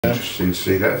Interesting to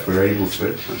see that if we're able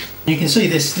to. You can see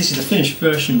this is the finished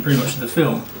version pretty much of the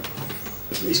film.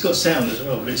 It's got sound as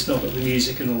well, but it's not got the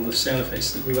music and all the sound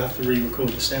effects that we will have to re-record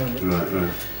the sound in. Right. You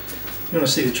want to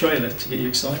see the trailer to get you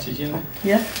excited, you know?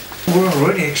 Yeah. We're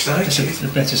already excited. It's a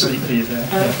better sleep for you there.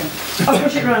 Okay. I'll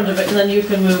push it round a bit and then you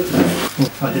can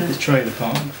move. I did the trailer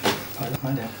part.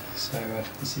 I did. So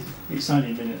it's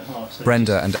only a minute and a half. So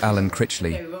Brenda and Alan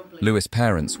Critchley, Lewis'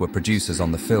 parents, were producers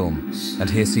on the film, and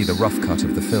here see the rough cut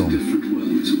of the film.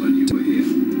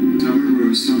 However, I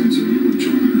was silent when you were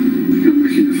trying to pick up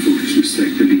making a foolish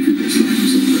mistake believing this life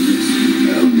was on purpose.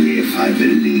 Only if I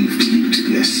believed you to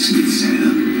be a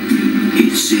soothsayer.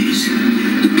 It says,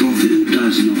 the prophet who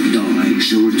does not die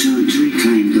shall return to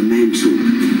reclaim the mantle.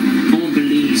 Paul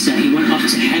believes that he went up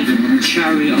to heaven on a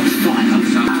chariot of fire.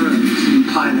 Arrows in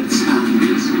Pilate's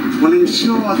hands will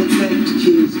ensure that dead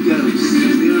king's ghost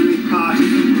is the only part of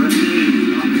him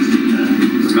remaining on this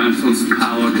earth. Mantle's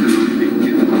power cannot be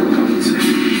given to God's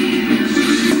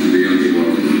the only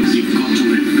one. You've got to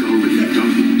let go if you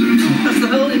don't want to. That's the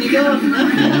hole in your garden.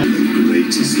 The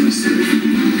greatest mystery.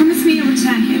 Promise me you'll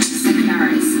return here with the second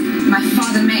arrows. My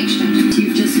father mentioned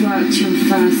you've just worked your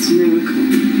first miracle.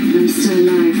 I'm still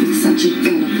alive with such a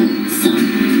gullible son.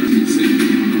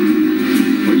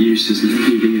 What use is there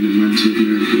feeding in a mantle of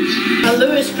miracles? A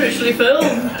Lewis Critchley film.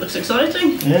 Looks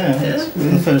exciting. yeah.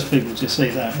 We're the first people to see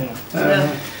that. You know.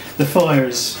 Yeah. The fire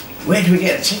is. Where do we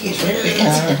get the tickets? Where do we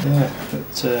get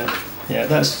But yeah,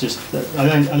 that's just.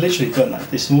 I literally done that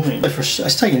this morning.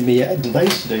 It's taken me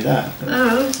days to do that.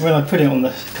 But when I put it on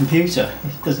the computer,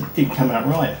 it didn't come out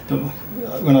right. But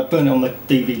when I burn it on the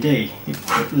DVD,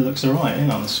 it looks alright. You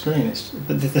know, on the screen.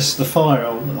 But the fire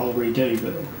I'll redo.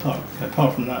 But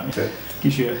apart from that, it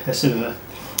gives you a sort of a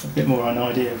bit more an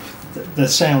idea of the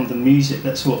sound, the music.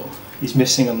 That's what is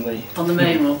missing on the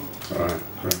main one. Right.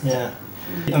 Yeah.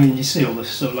 I mean, you see all the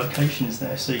sort of locations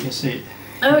there, so you can see it.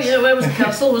 Oh yeah, where was the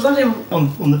castle? Was that in?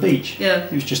 On the beach. Yeah.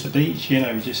 It was just the beach, you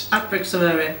know, just At Brixton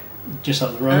area. Just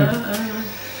up the road.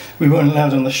 We weren't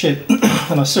allowed on the ship,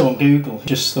 and I saw on Google,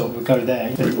 just thought we'd go there.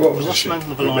 What was the ship?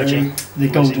 Mantle of Elijah, the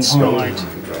Golden Hind,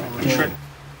 on a Yeah. trip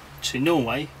to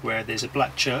Norway, where there's a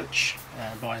black church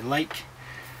by a lake.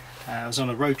 I was on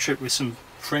a road trip with some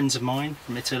friends of mine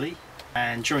from Italy,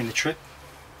 and during the trip,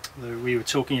 we were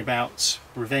talking about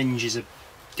revenge is a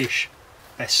dish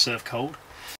best served cold.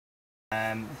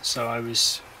 So I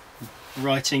was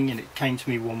writing, and it came to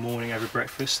me one morning over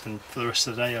breakfast, and for the rest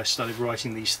of the day I started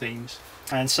writing these themes.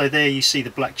 And so there you see the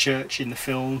black church in the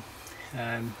film,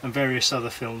 and various other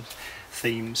film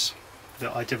themes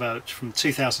that I developed from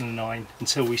 2009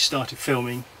 until we started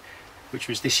filming, which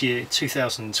was this year,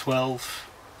 2012,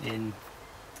 in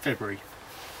February,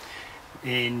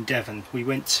 in Devon. We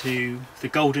went to the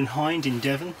Golden Hind in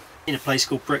Devon, in a place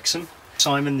called Brixham.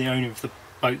 Simon, the owner of the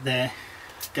boat there,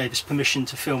 gave us permission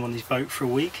to film on his boat for a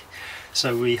week,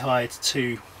 so we hired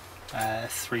two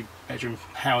 3-bedroom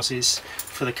houses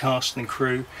for the cast and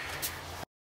crew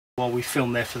while we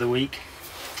filmed there for the week.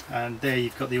 And there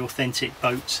you've got the authentic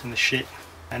boat and the ship,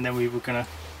 and then we were going to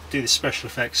do the special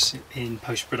effects in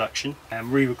post-production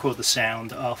and re-record the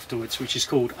sound afterwards, which is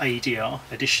called ADR,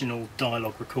 additional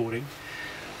dialogue recording,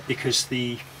 because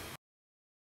the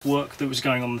work that was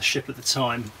going on the ship at the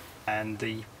time and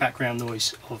the background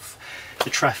noise of the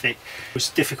traffic was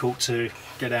difficult to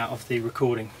get out of the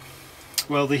recording.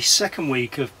 Well, the second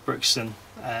week of Brixton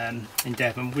in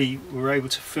Devon, we were able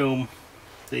to film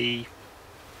the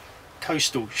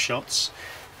coastal shots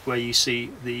where you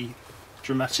see the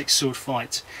dramatic sword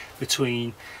fight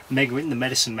between Megwin, the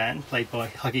medicine man, played by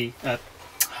Harry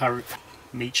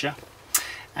Meacher,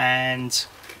 and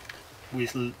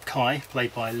with Kai,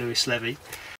 played by Lewis Levy,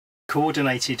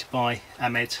 coordinated by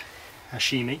Ahmed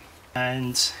Hashimi.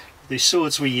 And the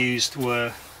swords we used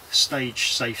were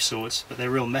stage safe swords, but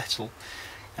they're real metal,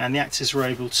 and the actors were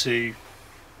able to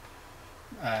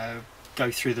go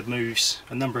through the moves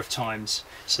a number of times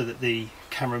so that the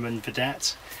cameraman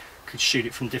Vedat could shoot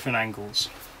it from different angles,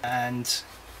 and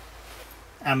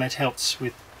Ahmed helped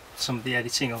with some of the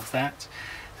editing of that.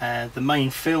 The main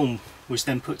film was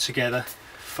then put together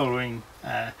following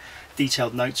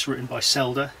detailed notes written by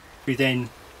Selda, who then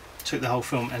took the whole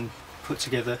film and put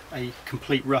together a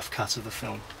complete rough cut of the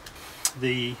film.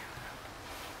 The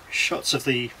shots of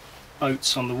the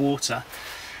boats on the water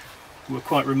were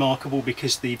quite remarkable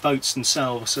because the boats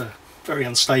themselves are very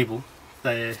unstable.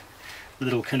 They're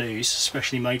little canoes,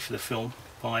 specially made for the film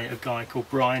by a guy called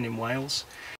Brian in Wales,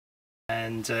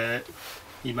 and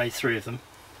he made 3 of them,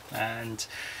 and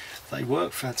they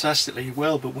work fantastically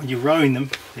well, but when you're rowing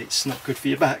them it's not good for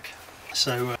your back.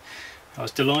 So I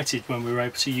was delighted when we were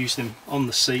able to use them on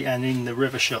the sea and in the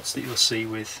river shots that you'll see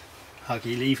with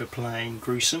Huggy Lever playing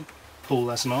Gruesome, Paul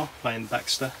Asmar playing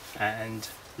Baxter, and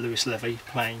Lewis Levy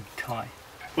playing Kai.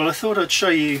 Well, I thought I'd show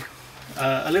you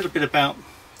a little bit about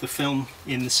the film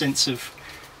in the sense of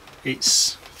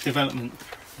its development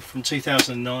from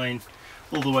 2009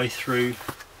 all the way through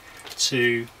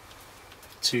to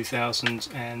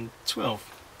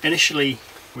 2012. Initially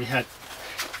we had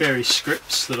various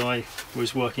scripts that I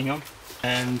was working on,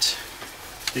 and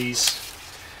these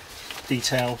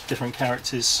detail different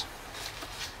characters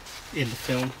in the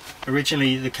film.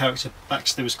 Originally the character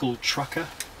Baxter was called Trucker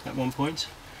at one point.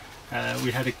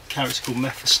 We had a character called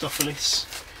Mephistopheles,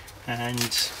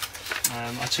 and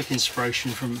I took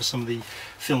inspiration from some of the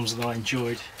films that I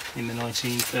enjoyed in the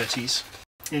 1930s.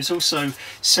 It was also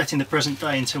set in the present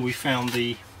day until we found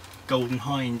the Golden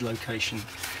Hind location.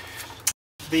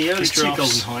 The early two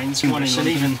Golden Hinds, one in London,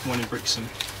 even one in Brixham.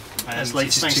 As late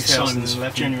as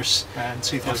 2011, generous and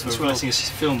 2012, this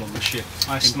film on the ship.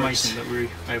 I estimate that we were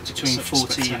able to between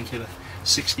 40 and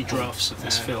 60 drafts of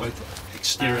this film, both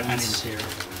exterior and interior.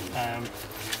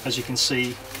 As you can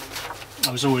see,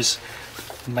 I was always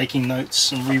making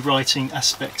notes and rewriting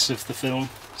aspects of the film.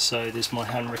 So there's my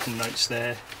handwritten notes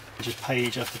there, just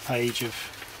page after page of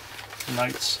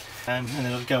notes, and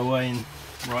then I'd go away and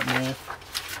write more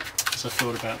as I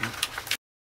thought about them.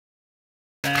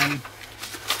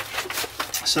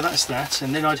 So that's that,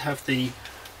 and then I'd have the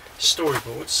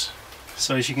storyboards.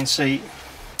 So as you can see,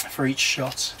 for each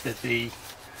shot there'd be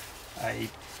a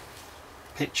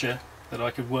picture that I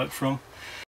could work from.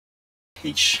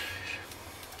 Each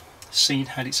scene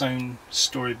had its own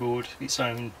storyboard, its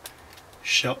own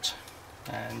shot,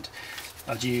 and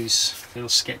I'd use little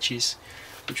sketches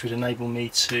which would enable me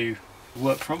to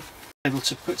work from. Able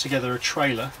to put together a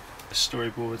trailer,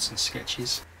 storyboards and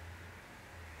sketches.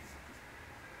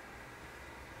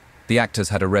 The actors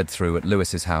had a read-through at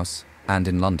Lewis's house and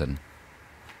in London.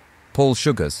 Paul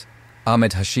Sugars,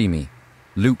 Ahmed Hashimi,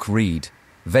 Luke Reed,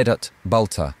 Vedat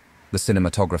Balta, the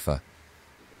cinematographer.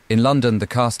 In London, the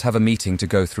cast have a meeting to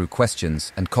go through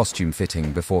questions and costume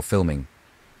fitting before filming.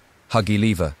 Huggy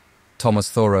Lever, Thomas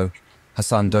Thoreau,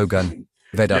 Hassan Dogan,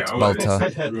 Vedat Balta,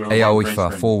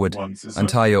 Ayaoifa Forward, and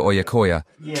Tayo Oyakoya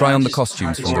try on the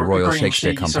costumes from the Royal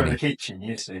Shakespeare Company.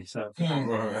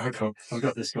 I've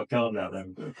got this garden out there.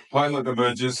 Pilot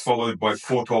emerges, followed by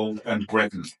Forthold and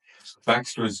Breton.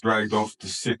 Baxter is dragged off to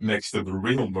sit next to the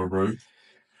real Maru.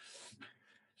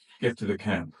 Get to the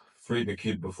camp. Free the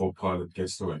kid before Pilot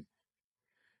gets to him.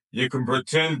 You can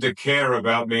pretend to care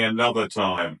about me another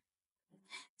time.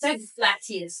 So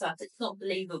flatty and stuff, it's not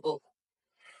believable.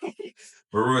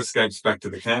 Maru escapes back to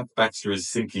the camp. Baxter is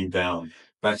sinking down.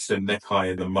 Baxter neck high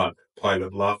in the mud.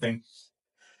 Pilot laughing.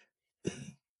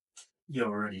 You're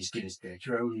already as good as dead.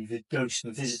 You're only the ghost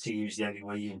of visiting you is the only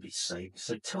way you can be safe.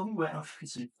 So tell me where our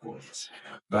fitting was.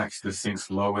 Baxter sinks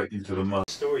lower into the mud.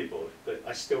 Storyboard, but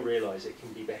I still realise it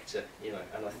can be better, you know,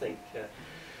 and I think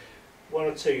 1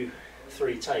 or 2,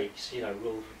 3 takes, you know,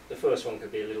 the first one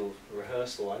could be a little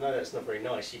rehearsal. I know that's not very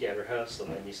nice, you get a rehearsal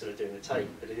and you're sort of doing the take,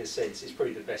 but in a sense it's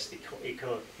probably the best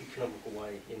economical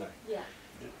way, you know. Yeah.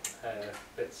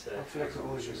 How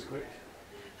flexible is your script?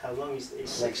 How long is it?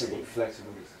 Flexible is the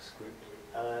script.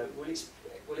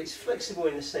 Well, it's flexible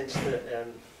in the sense that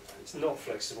it's not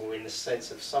flexible in the sense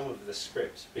of some of the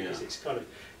scripts, because it's kind of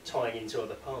tying into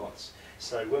other parts.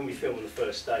 So when we film on the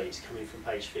first day, it's coming from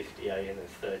page 58 and then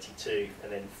 32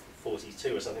 and then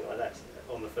 42 or something like that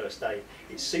on the first day.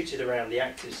 It's suited around the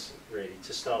actors really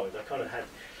to start with. I kind of had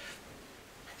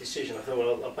a decision. I thought,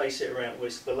 well, I'll base it around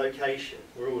the location.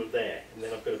 We're all there, and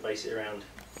then I've got to base it around.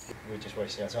 We're just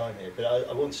wasting our time here, but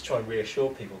I want to try and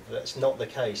reassure people that that's not the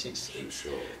case.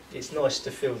 It's nice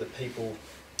to feel that people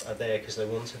are there because they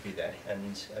want to be there,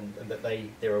 and that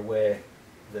they're aware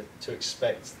that to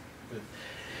expect that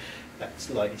that's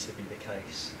likely to be the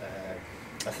case.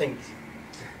 I think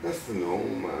that's the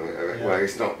norm. Well,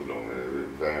 it's not the norm. It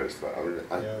varies, but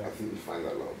I think you find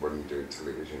that a lot when you're doing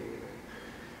television.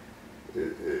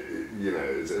 You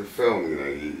know, as a film, you know,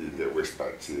 you get whisked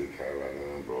back to your caravan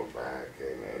and brought back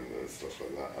and stuff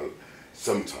like that.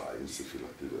 Sometimes, if you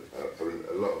like, I mean,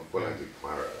 a lot of when I did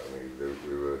Claret, I mean,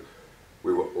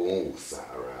 we were all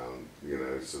sat around, you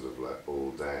know, sort of like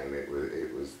all day, and it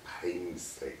was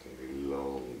painstakingly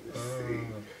long, this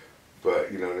scene. But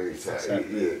you know what I mean?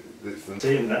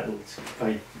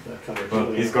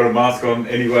 But he's got a mask on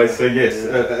anyway, so yes,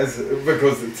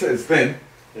 because it's then.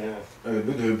 Yeah.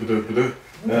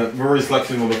 Marie slaps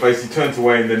him on the face, he turns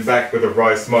away and then back with a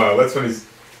wry smile. That's when he's...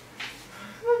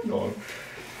 Hang on.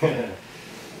 I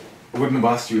wouldn't have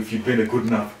asked you if you'd been a good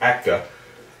enough actor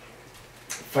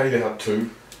Fade Out 2.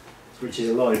 Which is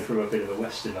a line from a bit of a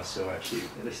western I saw actually.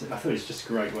 I thought it's just a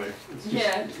great way. It's just,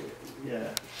 yeah.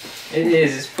 It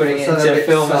is. It's putting it into a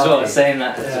film as well. Saying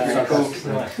that. Yeah, it's really cool. It's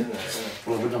nice, isn't it?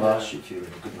 Well, I wouldn't have asked you if you were a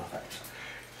good enough actor.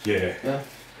 Yeah.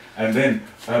 And then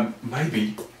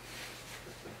maybe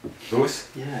Lewis.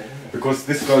 Yeah. Because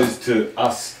this goes to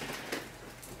us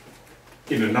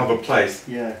in another place.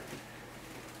 Yeah.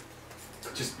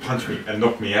 Just punch me and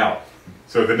knock me out.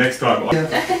 So the next time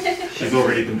she's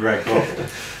already been dragged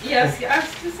off. Yes, I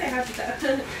was going to say how did that.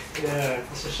 Yeah,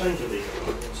 it's a shame to leave.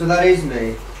 So that is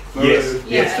me? Yes,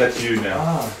 yes, that's you now.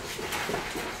 Ah.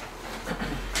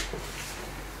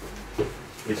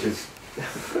 Which is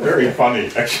very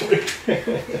funny, actually.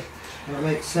 That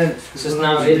makes sense. So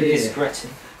now it is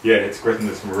Gretchen. Yeah, it's Gretchen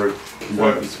that's Maru. You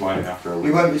won't be smiling after our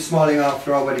wedding. You won't be smiling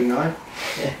after our wedding night?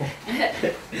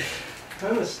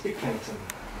 Oh, a stick painting.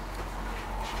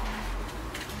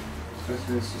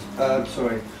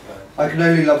 Sorry. I can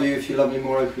only love you if you love me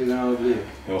more openly than I love you.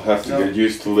 You'll have to get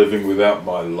used to living without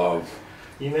my love.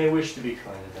 You may wish to be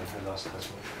kinder than her last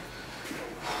husband.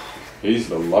 He's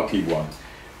the lucky one.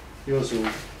 Yours will.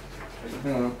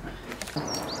 Hang on.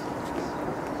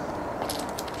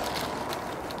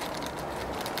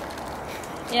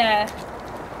 Yeah.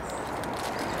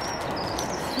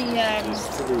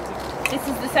 This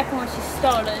is the second one she's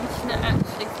stolen. She's not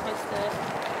actually supposed to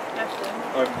have them.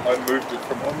 I moved it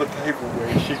from on the table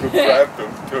where she could grab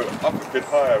them to up a bit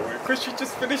higher because she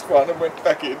just finished one and went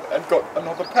back in and got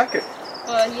another packet.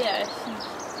 Well, yeah,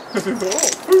 Because it's all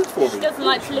food for she me. doesn't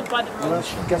like to live by the Well, rules.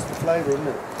 she gets the flavour, isn't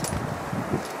it?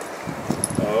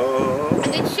 Oh.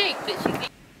 It's chic that she.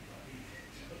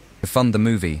 To fund the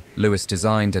movie, Lewis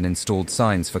designed and installed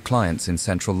signs for clients in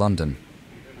central London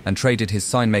and traded his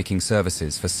sign-making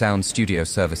services for sound studio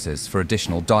services for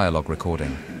additional dialogue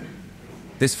recording.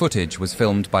 This footage was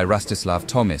filmed by Rastislav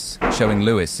Tomis, showing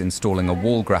Lewis installing a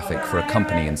wall graphic for a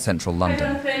company in central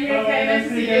London. Okay, nice to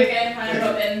see you again. Hi,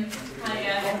 Robin. Hi,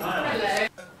 hello.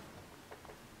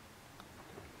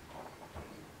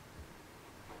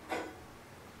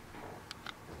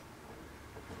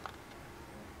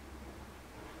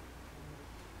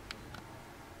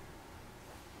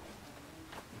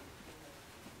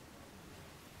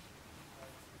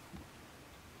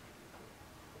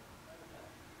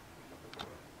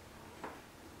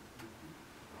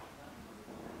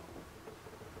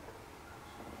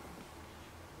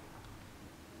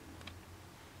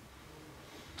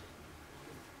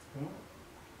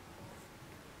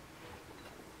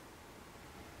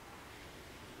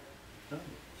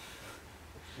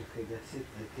 Okay, that's it,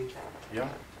 I think. Yeah.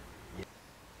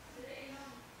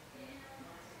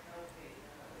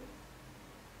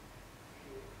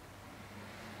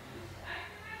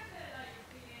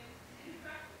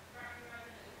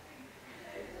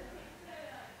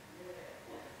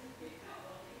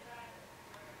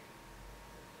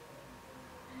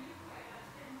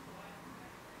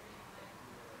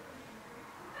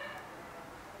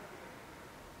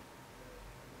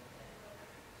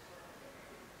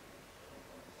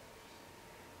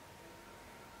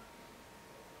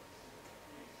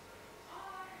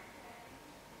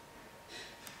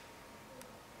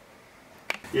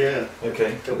 Yeah.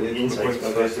 Okay.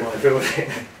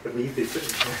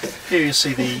 Here you'll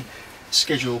see the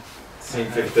schedule.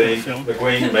 Scene 15, film.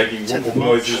 McQueen making 10th of whoop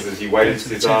noises March as he waved to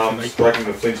the his 10th of arms, April. striking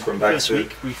the flinch from First Baxter,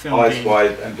 week we filmed eyes in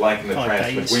wide and blank in the 5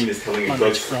 trance. days, McQueen is telling a Monday to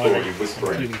ghost story, Friday,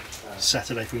 whispering. including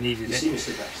Saturday if we needed You it. see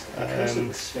Mr.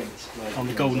 Baxter? On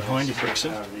the Golden Hind in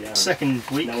Brixton. Second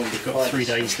week we've got 3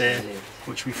 days there,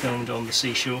 which we filmed on the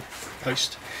seashore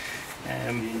coast.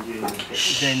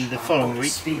 Then the following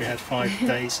week we had 5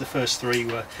 days. The first 3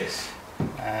 were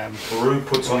Maru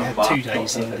puts we on had the 2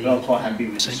 days in the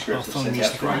St.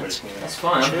 Bartholomew's the Great That's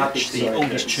fine. I'm happy church, to the see it.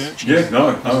 oldest church. Yeah, no.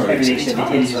 Everything It's should be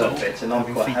 80 years inside old, bit, and I'm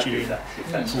having quite happy featured with that.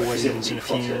 If that's four weddings and a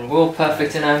funeral. We're all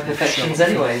perfect in our imperfections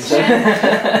anyway, so.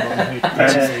 And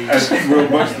we'll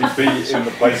mostly be in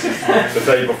the places the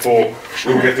day before.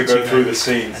 We'll get to go through the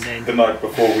scenes the night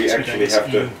before we actually have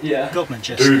to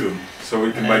do them, so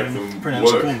we can make them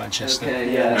work. Manchester.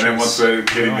 Okay, yeah. And then once we're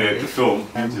getting there to film,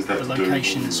 we just have The to do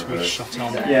locations we shot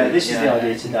on. Yeah, this is the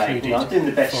idea today. Included I'm doing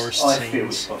the best forest I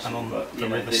feel scenes as and on possible, but the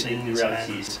river scenes,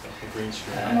 reality and is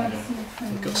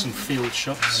we've got some field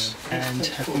shots and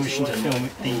have permission to film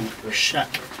the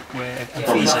shack where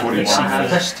Visa we see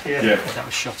first. Yeah. That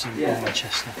was shot in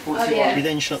Manchester. Oh, yeah. We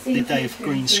then shot the day of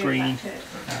green screen,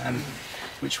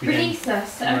 which we then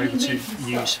were able to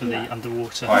use for the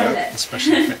underwater and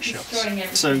special effects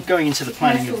shots. So going into the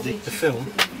planning of the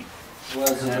film,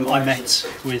 I met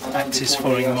with actors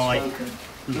following my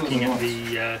looking at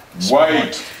the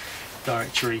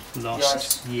directory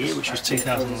last year, which was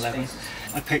 2011.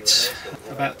 I picked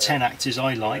about 10 actors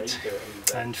I liked,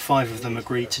 and 5 of them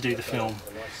agreed to do the film.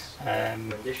 I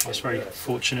was very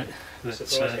fortunate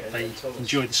that they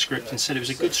enjoyed the script and said it was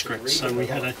a good script, so we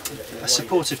had a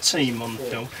supportive team on the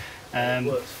film.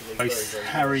 Both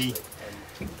Harry,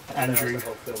 Andrew,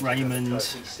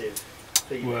 Raymond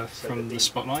were from the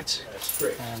Spotlight,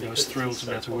 and I was thrilled to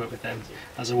be able to work with them,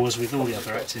 as I was with all the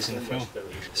other actors in the film.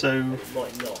 So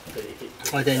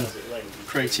I then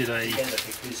created a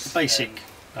basic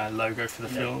logo for the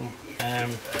film,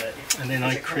 and then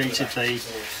I created a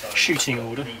shooting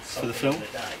order for the film,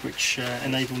 which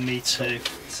enabled me to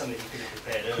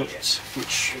put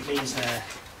which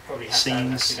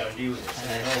scenes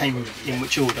came in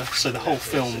which order, so the whole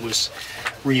film was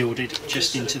reordered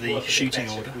just into the shooting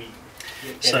order.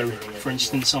 So, for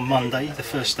instance, on Monday, the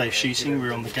first day of shooting, we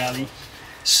were on the galley,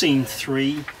 scene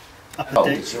 3, upper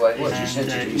deck,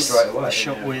 and it's a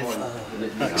shot with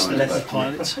Baxter, the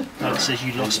pilot. It says,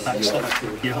 "You lost Baxter,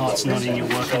 your heart's not in your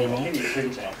work anymore."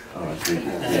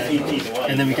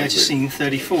 And then we go to scene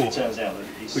 34,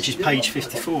 which is page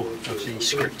 54 of the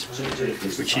script,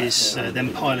 which is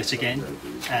then pilot again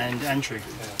and Andrew.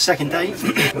 Second day,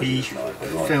 we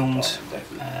filmed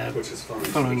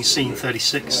following scene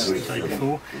 36 the day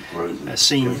before,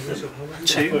 scene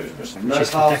 2, which is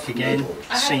the deck again,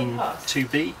 scene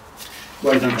 2B,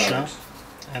 with Unsharp,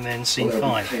 and then scene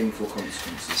 5.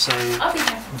 So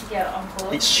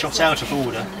it's shot out of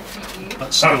order,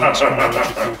 but still it's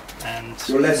chronological, and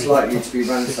you're less likely to be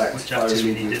ransacked which actors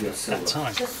we needed at that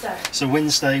time. So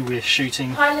Wednesday we're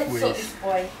shooting with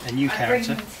a new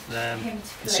character, the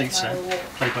Suitser,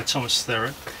 played by Thomas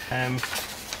Thurrow.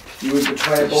 You would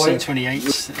betray a boy. Scene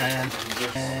 28,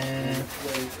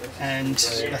 and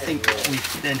I think we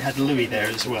then had Louis there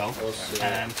as well.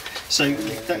 So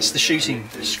that's the shooting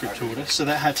script order, so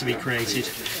that had to be created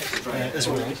as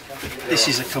well. This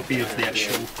is a copy of the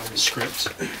actual script,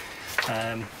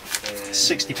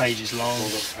 60 pages long.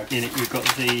 In it we've got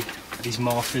these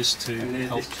markers to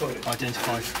help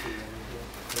identify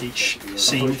each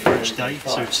scene for each day,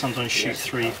 so sometimes shoot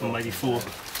 3 or maybe 4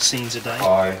 scenes a day.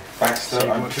 Hi, Baxter, so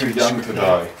I'm too young to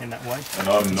die. In that way. And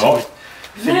I'm not.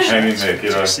 Hang in there,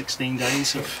 kiddo. 16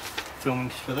 days of filming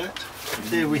for that.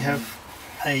 There we have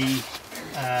an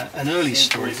early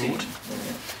storyboard.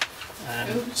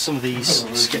 Some of these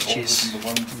sketches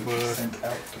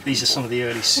these are some of the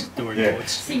early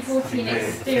storyboards.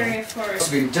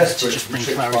 To just bring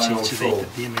clarity to the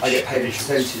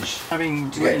image.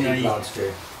 Having written a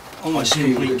almost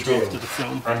complete draft of the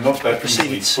film, I'm not that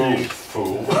proceeded to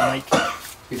make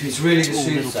if he's really the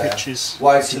soothsayer,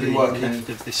 why has he been working left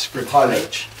of this script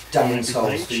pilot damn page.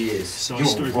 souls for years? So I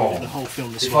storyboarded the whole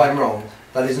film this If way. I'm wrong,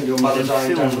 that isn't your mother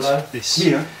dying down below? This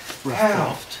rough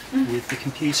draft with the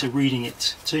computer reading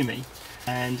it to me,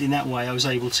 and in that way I was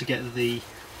able to get the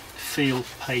feel,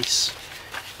 pace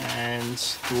and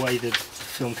the way the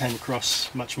film came across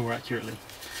much more accurately.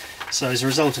 So as a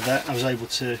result of that I was able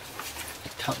to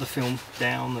cut the film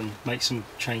down and make some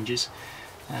changes,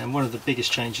 and one of the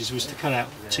biggest changes was to cut out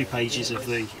 2 pages of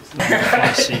the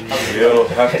scene. You'll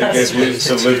have to get used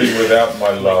to living without my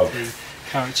love. The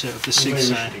character of the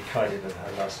soothsayer.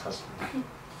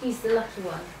 He's the lucky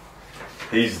one.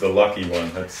 He's the lucky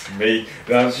one, that's me.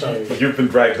 You've been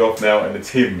dragged off now and it's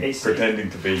him pretending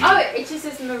to be you. Oh, it just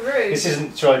says maroon. This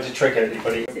isn't trying to trick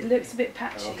anybody. It looks a bit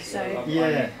patchy, so...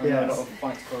 Yeah.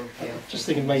 Just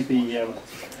thinking maybe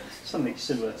something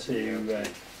similar to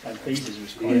Peter's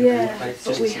was quite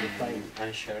plain.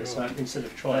 So instead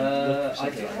of trying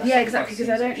yeah, exactly, because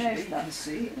I don't know if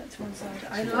that's one side.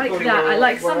 I like that. I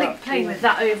like something plain with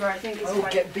that over. I think it's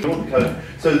quite...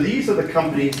 So these are the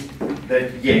companies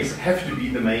that, yes, have to be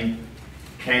the main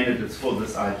candidates for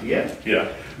this idea. Yeah.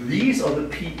 These are the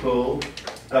people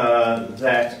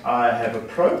that I have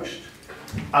approached.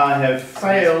 I have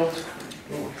failed.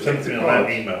 Something on that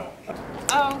email.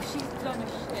 Oh, she's done a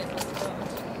shit.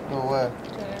 Oh, where?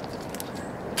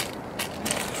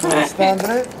 Yeah. Stand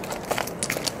it.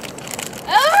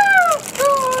 Oh,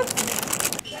 God!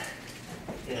 Yeah.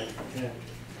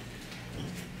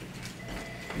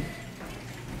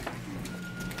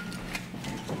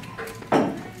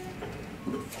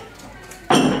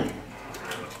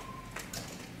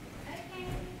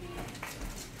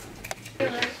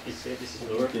 This is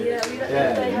Laura. Yeah, we don't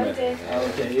know.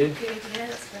 Okay, you. Yeah,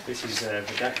 that's good. This is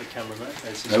Vidak, the cameraman.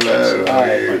 Hello, how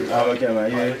are you? Oh, okay,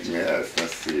 mate. Yes,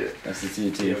 nice to see you. Nice to see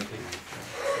you too.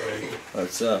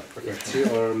 What's up?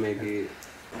 Or maybe...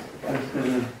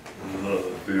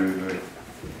 Dude.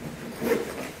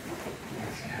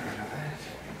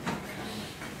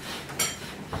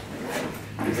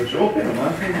 It's a short bit,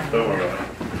 man. Don't worry about it.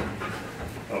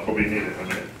 I'll probably need it in a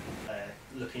minute.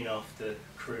 Looking after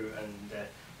crew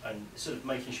and sort of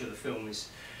making sure the film is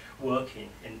working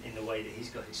in the way that he's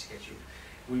got his schedule.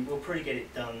 We will probably get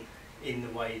it done in the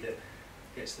way that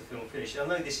gets the film finished. I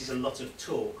know this is a lot of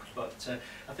talk, but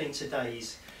I think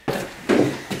today's... I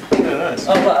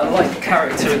like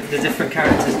the different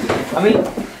characters. I mean,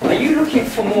 are you looking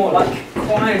for more like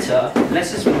quieter,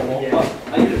 less is more, but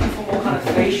are you looking for more kind of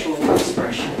facial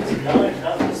expressions?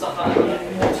 Stuff like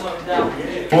that, more toned down?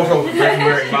 Portal and Gretton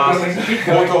wearing masks.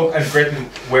 Portal and Gretton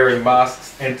wearing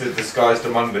masks entered disguised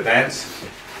among the dance.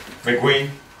 McQueen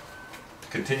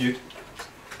continued.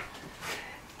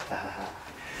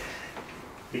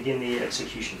 Begin the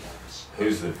execution.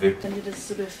 Who's the victim? And it is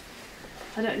sort of,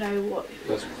 I don't know what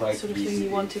sort of easy. thing you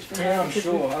wanted from Yeah, her. I'm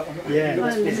sure. Yeah.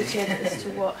 I'm limited as to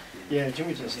what. Yeah, do you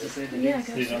want me to Yeah, go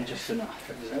for it.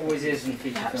 It always is in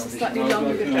feature Perhaps a films. slightly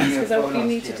longer dress because you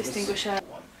need to distinguish her.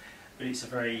 But it's a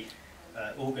very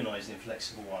organised and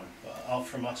flexible one. But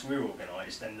from us, we're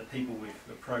organised, and the people we've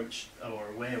approached are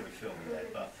aware we're filming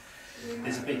that. But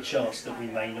there's a big chance that we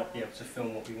may not be able to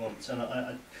film what we want. And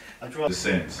I'd rather.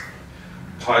 Descends.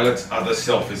 Pilot's other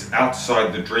self is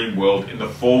outside the dream world in the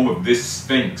form of this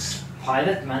Sphinx.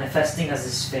 Pilot manifesting as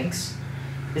a Sphinx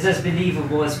is as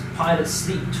believable as Pilot's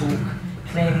sleep talk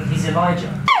claiming he's Elijah.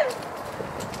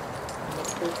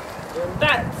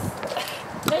 That's.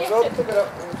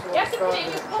 You have to put it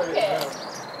in your pocket.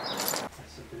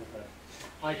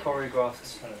 I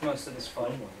choreographed most of this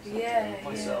fight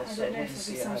myself. I don't know if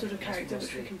there'll be some sort of character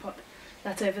which we can pop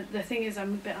that over. The thing is,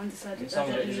 I'm a bit undecided. I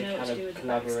don't really know what to do with the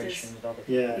collaboration with other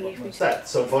people. Yeah, it's that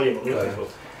sort of volume on the people.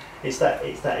 It's that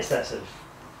sort of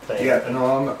thing. Yeah,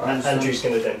 no, I'm Andrew's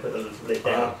going to then put the lid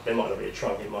down. There might not be a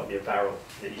trunk, it might be a barrel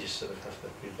that you just sort of have to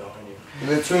put behind you.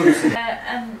 The two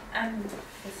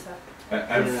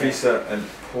And Fisa and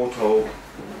Portal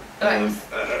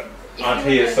aren't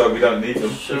here, so we don't need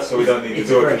them. So we don't need to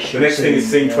do it. The next thing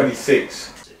is scene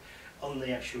 26. On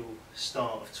the actual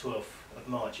start of 12th of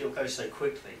March, it'll go so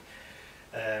quickly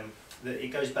that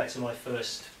it goes back to my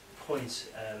first point.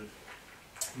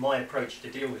 My approach to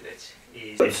deal with it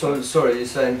is... So, sorry, you're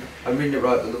saying, I'm reading it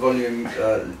right, that the volume,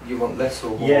 you want less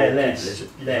or more? Yeah, less,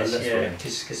 yeah,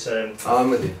 because I'm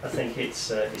with you. I think it's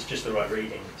just the right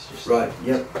reading. It's just right,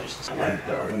 yep. I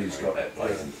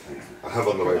have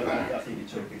on the way back. I think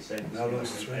you're talking sense. How long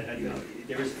is it?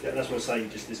 There is, that's what I was saying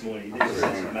just this morning. There's a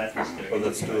sense of madness to it. Well,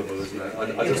 that's doable, isn't it?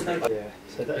 I just, yeah.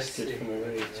 So that's good for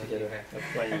Marie to get a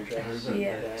plain dress.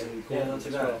 Yeah, not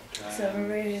too bad. So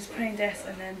Marie is plain dress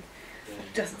and then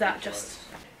just that, just.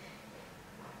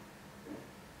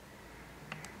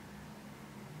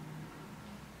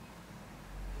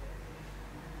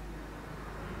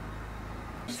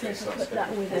 So if I put that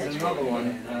with There's it. another one.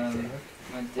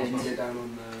 I did.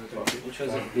 Which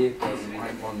was a vehicle.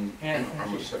 How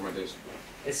much set my days?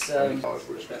 It's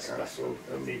which that's the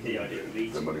idea of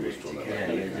eating. the money was drawn out.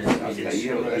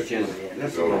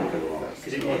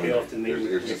 Because it might be after the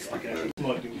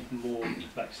might be more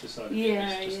Baxter side.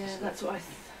 Yeah, that's what I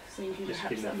think. Just give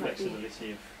Perhaps him that the might be.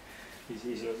 flexibility of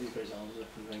he's got his arms up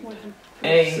and things.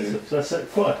 Hey. So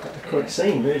that's quite a quick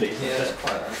scene, really. Yeah, it's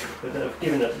quite but they've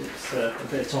given it a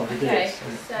bit of time to do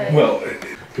it. Well,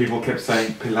 people kept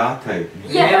saying Pilate.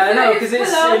 Yeah, I know, because it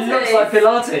looks like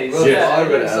Pilates. Well, Yeah. I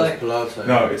read it as Pilates.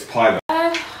 No, it's Pilate.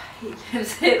 I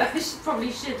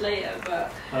probably should later,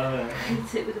 but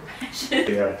eat it with a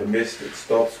passion. Yeah, the mist, it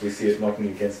stops, we see it knocking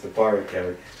against the pirate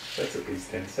carriage. That's at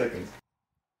least 10 seconds.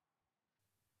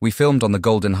 We filmed on the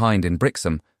Golden Hind in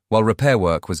Brixham while repair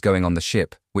work was going on the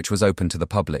ship, which was open to the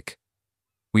public.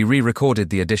 We re-recorded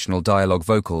the additional dialogue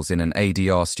vocals in an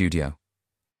ADR studio.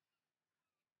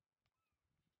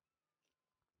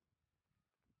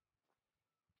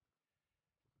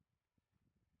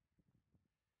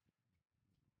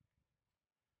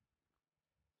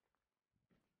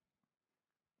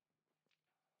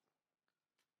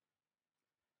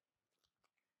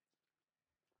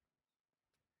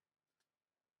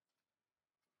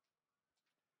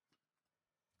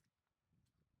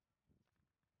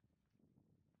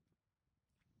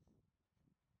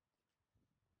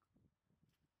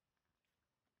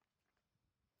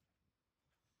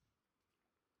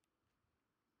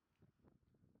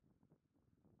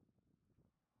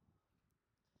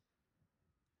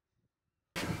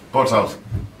 Portal.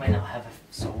 May not have a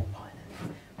soul, Pilot,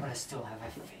 but I still have a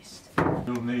fist.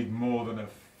 You'll need more than a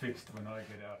fist when I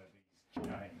get out of these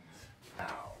chains.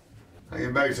 Are you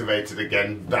motivated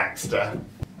again, Baxter?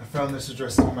 I found this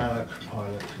address to Malik,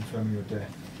 Pilot, confirming your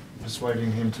death,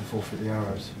 persuading him to forfeit the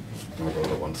arrows. My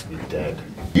brother wants me dead.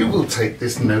 You will take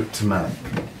this note to Malik.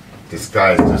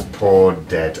 disguised as poor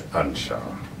dead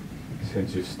Unshaw.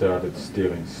 Since you started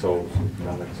stealing souls with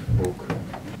Malek's book,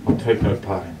 I'll take no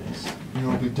part in this.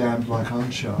 You'll be damned like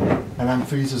Unshaw, and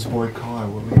Amphisa's boy Kai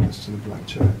will lead us to the Black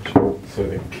Church. So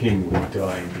the king will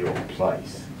die in your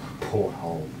place. Poor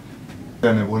hole.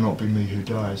 Then it will not be me who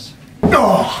dies.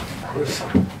 Oh!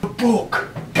 The book!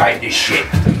 Gate this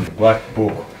shit! The Black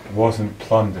Book wasn't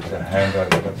plundered and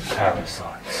handed over to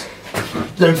parasites.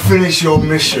 Then finish your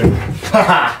mission.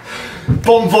 Haha!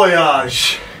 Bon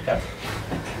voyage! Yep.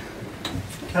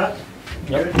 Cut.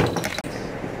 Yep.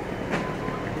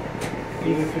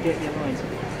 Even forget your lines.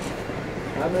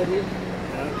 I'm ready.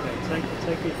 Okay, take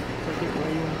it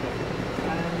where you want to go.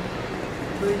 And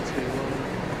 3, 2, 1.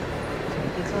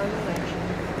 Take your time and action.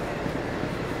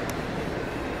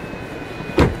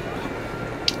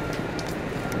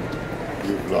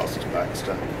 You've lost,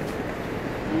 Baxter.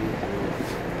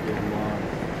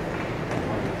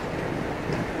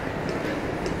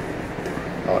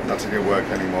 Oh, not in your work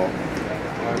anymore.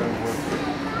 I don't work for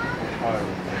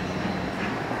pirates.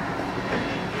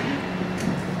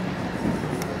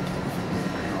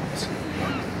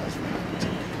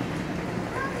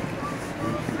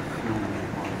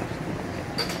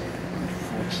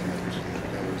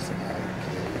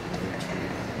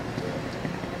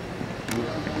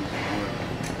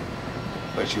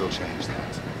 But you'll change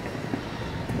that.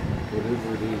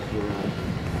 Whatever it is you're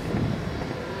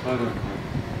after, I don't know.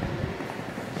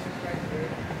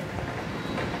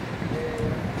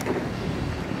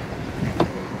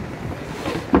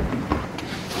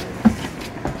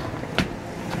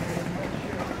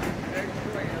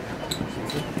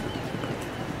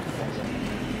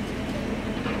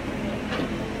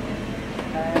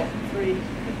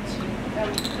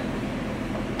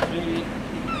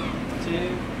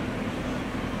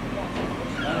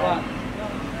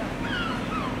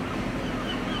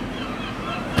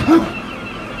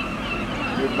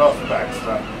 You've lost,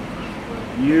 Baxter.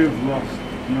 You've lost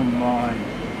your mind,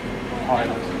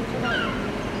 pilot.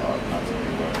 Oh, not in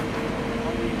your work.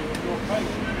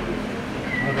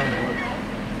 I don't work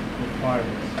for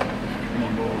pirates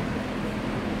anymore.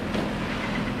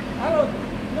 Hello,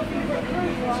 looking for a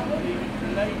cruise, right?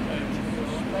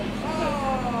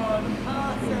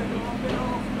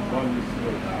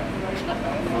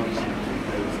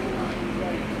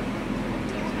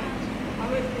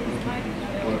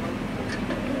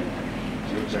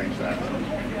 You'll change that.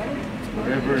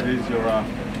 Whatever it is you're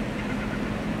after,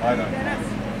 I don't know.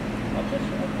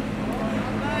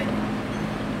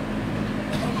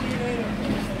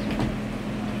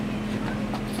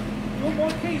 You want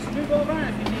more keys to move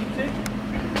around if you need to.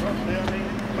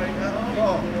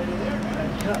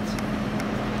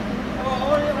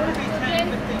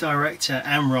 Director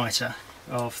and writer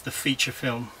of the feature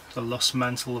film The Lost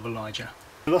Mantle of Elijah.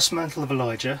 The Lost Mantle of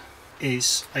Elijah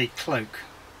is a cloak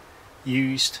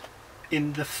used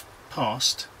in the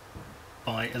past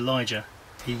by Elijah.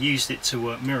 He used it to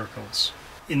work miracles.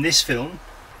 In this film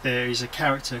there is a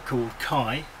character called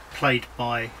Kai, played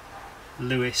by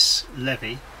Louis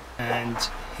Levy, and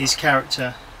his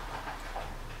character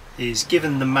is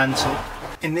given the mantle.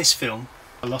 In this film,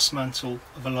 The Lost Mantle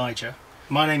of Elijah,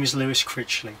 my name is Lewis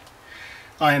Critchley.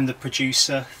 I am the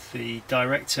producer, the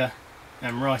director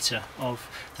and writer of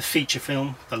the feature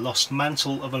film The Lost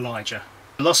Mantle of Elijah.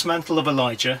 The Lost Mantle of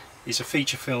Elijah is a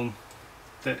feature film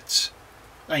that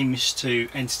aims to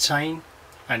entertain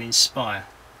and inspire.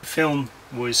 The film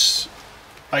was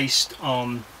based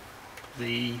on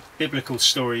the biblical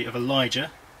story of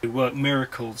Elijah, who worked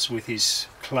miracles with his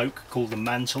cloak called the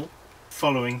mantle,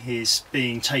 following his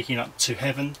being taken up to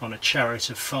heaven on a chariot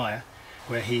of fire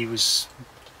where he was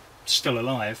still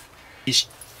alive. His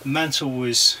mantle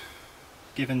was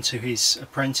given to his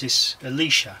apprentice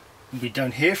Elisha. We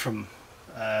don't hear from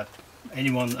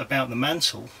anyone about the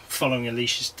mantle following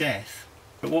Elisha's death,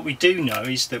 but what we do know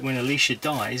is that when Elisha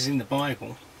dies in the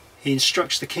Bible, he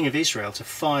instructs the king of Israel to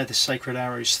fire the sacred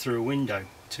arrows through a window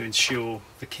to ensure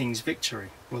the king's victory.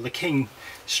 Well, the king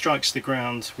strikes the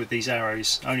ground with these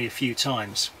arrows only a few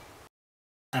times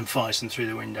and fires them through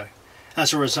the window.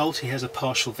 As a result, he has a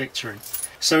partial victory.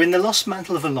 So in The Lost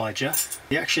Mantle of Elijah,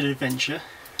 the action adventure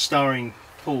starring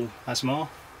Paul Asmar,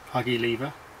 Huggy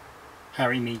Lever,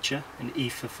 Harry Meacher and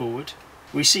Aoife Forward,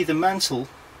 we see the mantle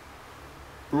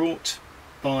brought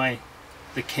by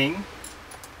the king,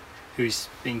 who's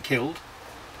been killed,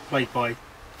 played by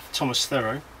Thomas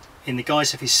Thorough, in the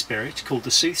guise of his spirit called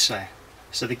the Soothsayer.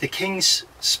 So the king's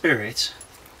spirit,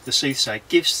 the Soothsayer,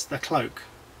 gives the cloak,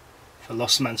 the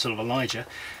Lost Mantle of Elijah,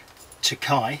 to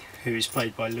Kai, who is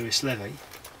played by Louis Levy,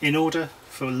 in order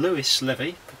for Louis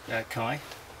Levy, Kai,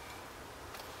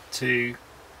 to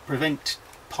prevent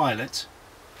Pilate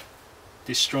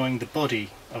destroying the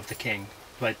body of the king,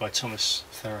 played by Thomas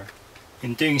Thorough.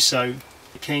 In doing so,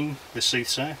 the king, the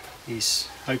soothsayer, is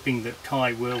hoping that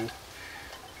Kai will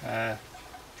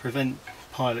prevent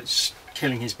Pilate's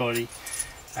killing his body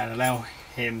and allow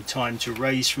him time to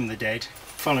raise from the dead.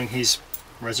 Following his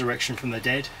resurrection from the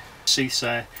dead,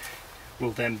 soothsayer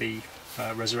will then be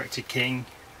resurrected king,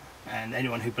 and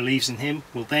anyone who believes in him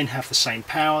will then have the same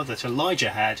power that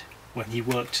Elijah had when he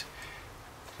worked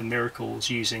the miracles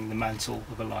using the mantle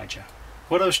of Elijah.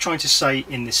 What I was trying to say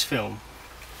in this film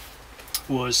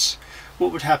was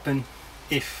what would happen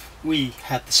if we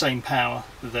had the same power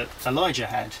that Elijah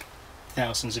had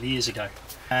thousands of years ago,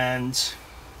 and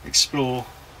explore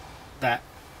that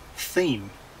theme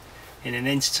in an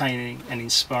entertaining and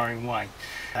inspiring way.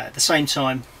 At the same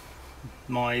time,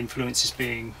 my influences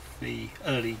being the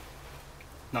early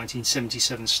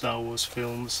 1977 Star Wars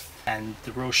films and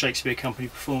the Royal Shakespeare Company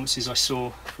performances I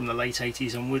saw from the late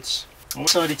 80s onwards. I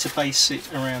decided to base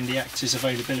it around the actors'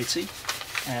 availability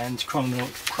and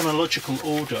chronological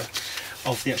order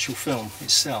of the actual film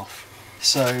itself.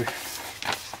 So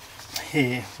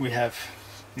here we have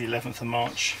the 11th of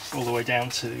March all the way down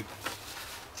to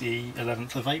the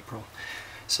 11th of April,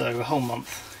 so a whole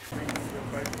month.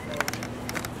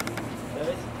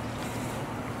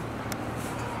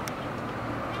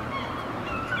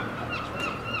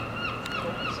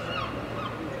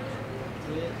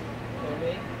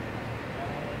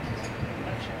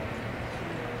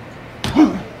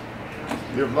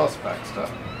 You've lost Baxter.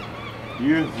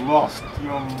 You've lost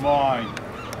your mind,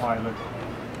 Pilot.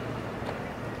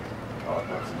 Oh,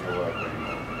 that's in your work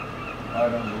anymore. I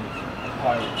don't need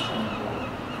pirates anymore.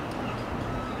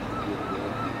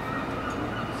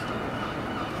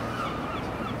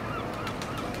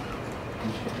 You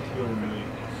should kill me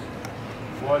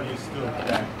while you still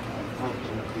can.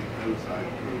 Unfortunately, those I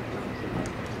proved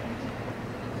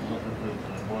not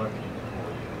working for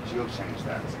you. She'll change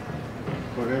that.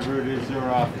 Whatever it is you're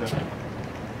after,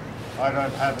 I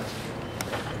don't have it.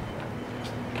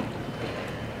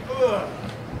 Ugh.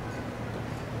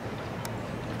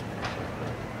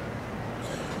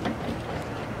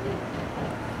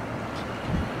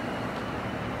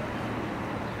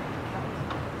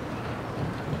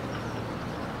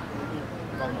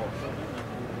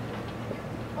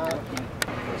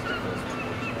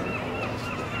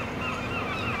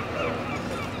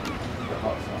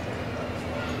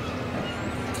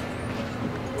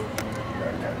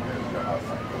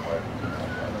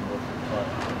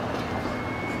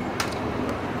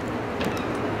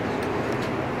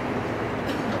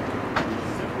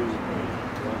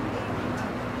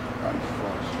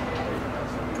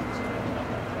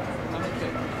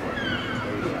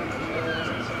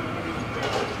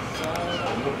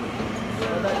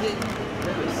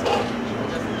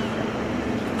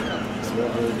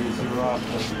 Whatever it is you're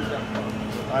after,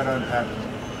 I don't have it.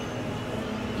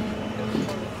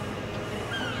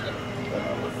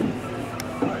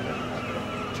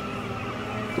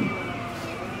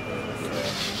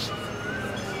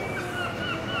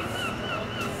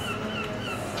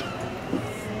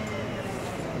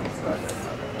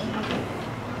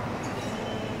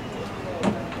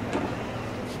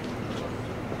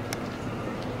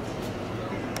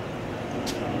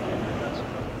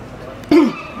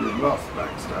 You've lost,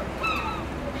 Baxter.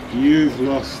 You've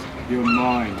lost your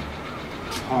mind,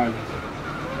 Pilot.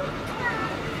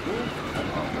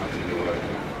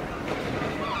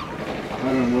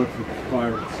 I don't work for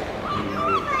pirates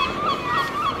anymore.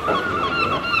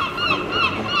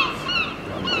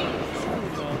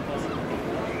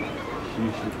 You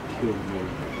should kill me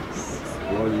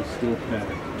while you still can.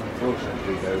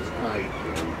 Unfortunately, those I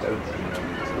don't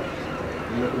remember.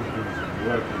 Everything's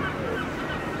working for you.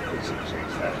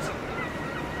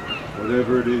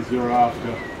 Whatever it is you're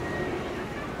after,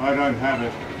 I don't have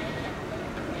it.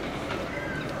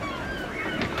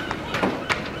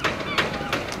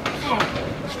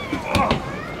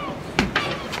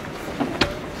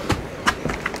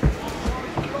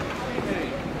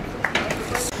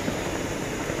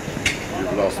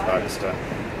 You've lost, Baxter.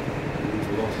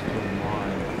 You've lost your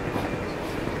mind.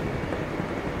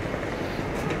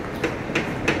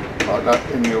 I'm not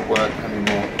in your work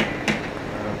anymore.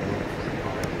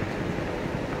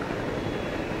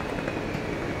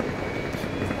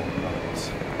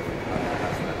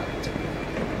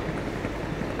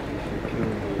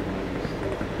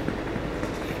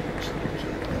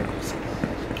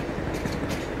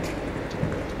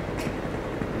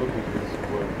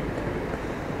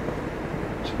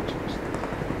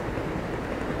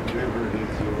 Whatever it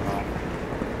is you're after,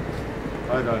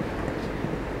 I don't.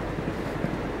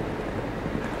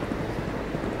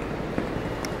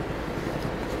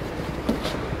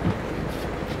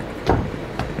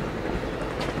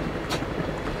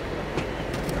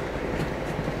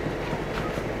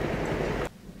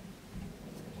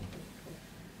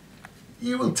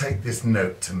 You will take this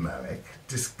note to Malik,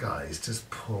 disguised as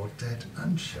poor dead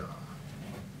Anshaw.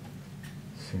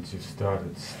 Since you've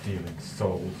started stealing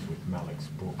souls with Malik's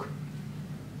book,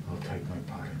 I'll take no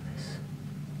part in this.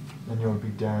 Then you'll be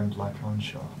damned like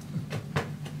Anshaw.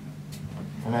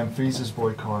 And Amphisa's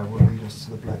boy Kai will lead us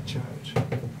to the Black Church.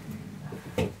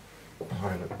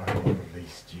 Pilate only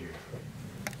released you,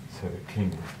 so the king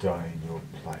would die in your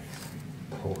place,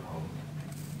 porthole.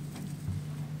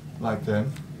 Like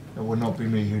them, it will not be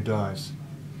me who dies.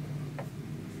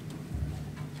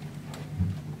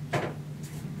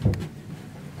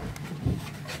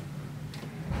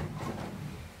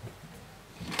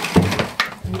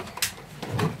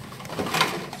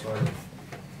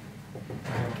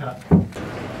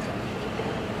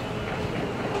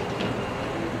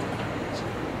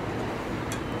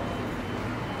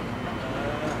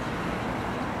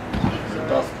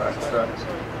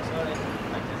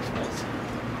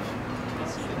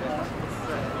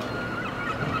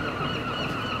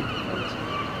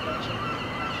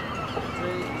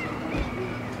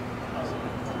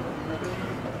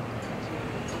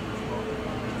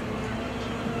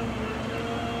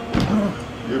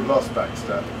 You've lost,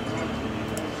 Baxter.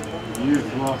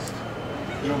 You've lost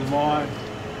your mind,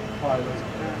 pilot.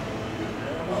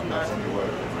 That's on your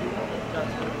word.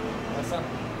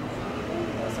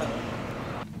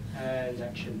 And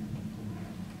action.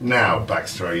 Now,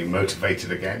 Baxter, are you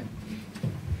motivated again?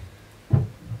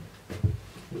 I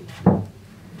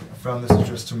found this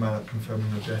address to Malik confirming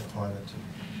your death, pilot.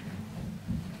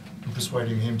 I'm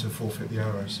persuading him to forfeit the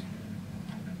arrows.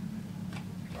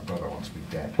 My brother wants me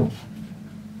dead.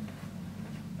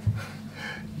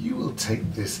 You will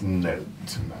take this note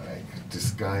to Malik,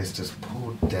 disguised as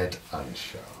poor dead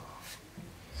Anshaw.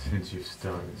 Since you've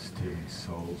started stealing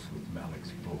souls with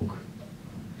Malik's book,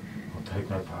 I'll take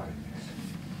no part in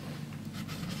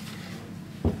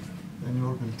this. Then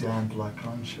you'll be damned like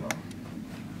Anshaw.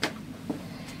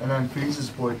 And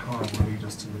Amphisa's boy Kai will lead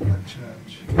us to the Black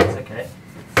Church. It's okay.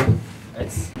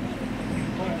 It's...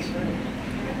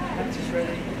 Practice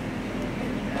ready.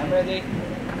 I'm ready.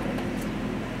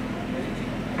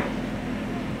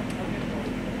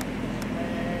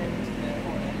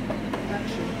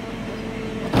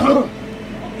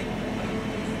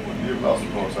 You've lost,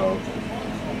 Porto.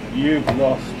 You've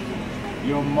lost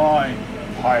your mind,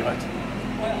 pilot.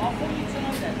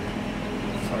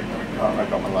 Sorry, I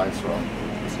got my lights wrong.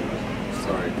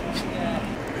 Sorry.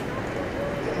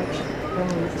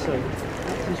 So,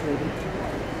 practice ready.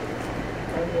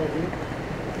 I'm ready.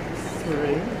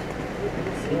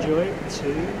 3. Enjoy it. 2.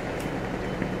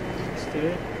 Let's do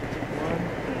it. 1.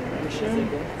 Action.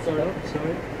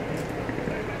 Sorry.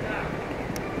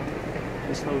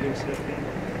 Just holding second.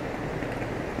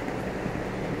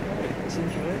 Let's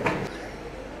enjoy it.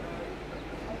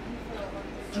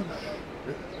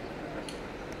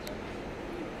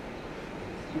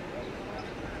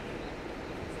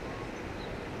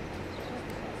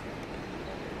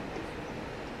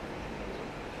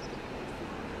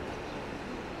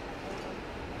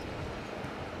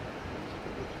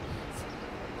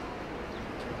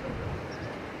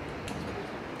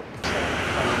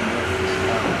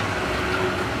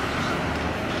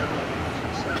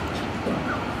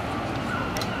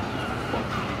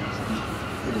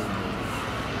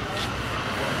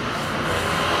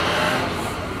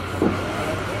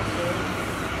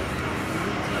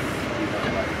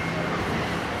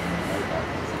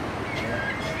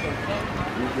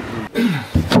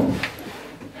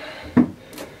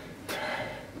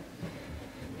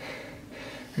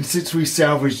 And since we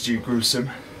salvaged you, Gruesome,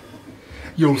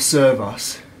 you'll serve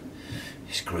us.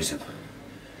 It's Gruesome.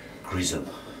 Gruesome.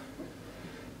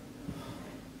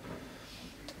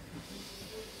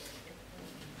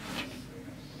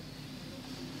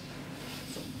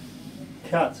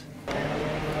 Cut.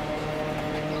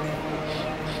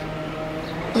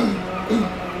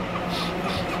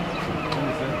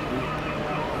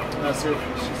 That's it.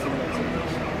 It's just the next one.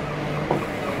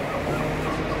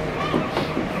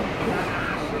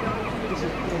 This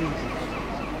is easy.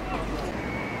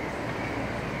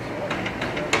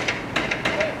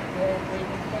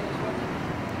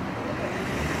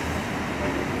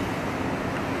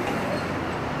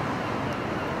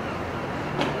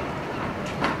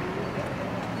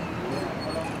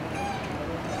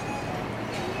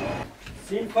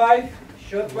 Scene 5,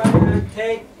 shot 1 and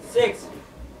take 6.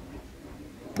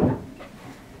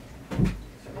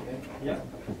 Yeah.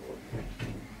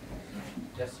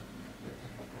 Yes.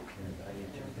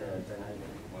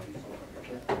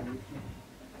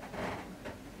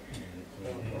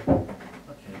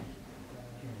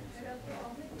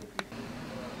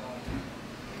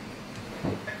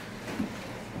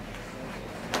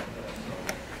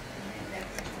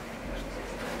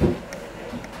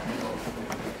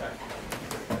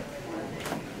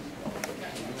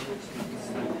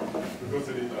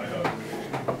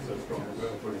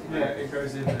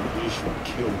 goes in there. You should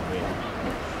kill me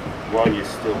while you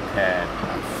still can.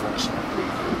 Unfortunately,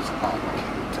 those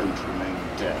aren't don't remain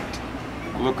dead.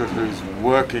 Look at who's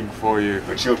working for you.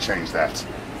 But you'll change that.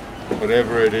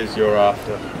 Whatever it is you're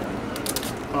after.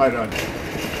 I don't know.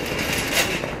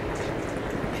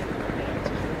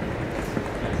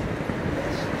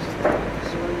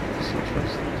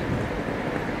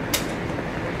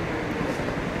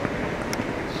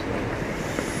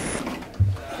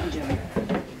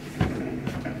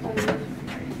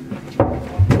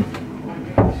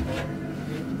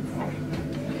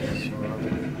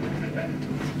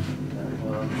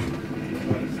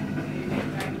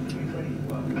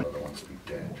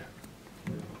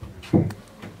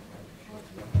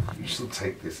 You shall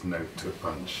take this note to a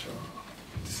bunch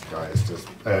disguised as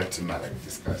to Malik,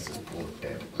 disguised as poor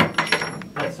dead.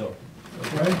 That's all.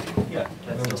 Okay? Yeah.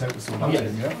 I'm going to take this all back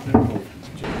in, yeah? Cool.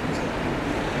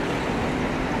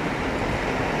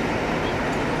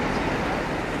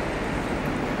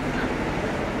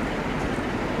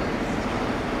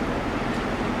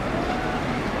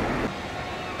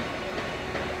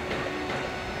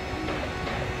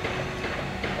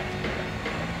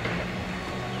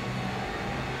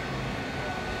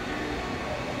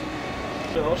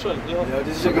 Ja, schön, ja. Ja,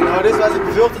 das ist ja genau das, was ich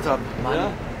befürchtet habe.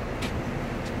 Ja.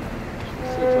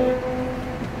 Super.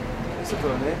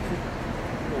 Super, ne? Ja,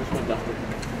 ich dachte.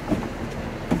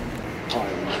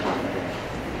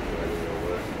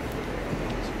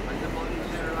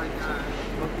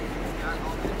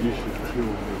 You should kill me.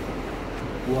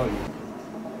 Why?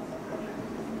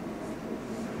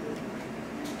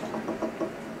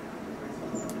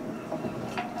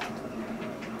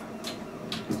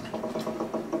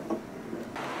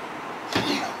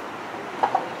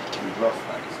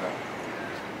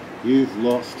 You've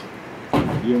lost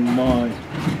your mind.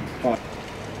 Fuck.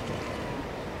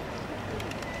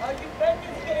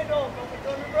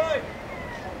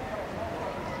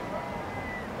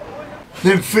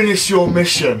 Then finish your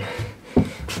mission.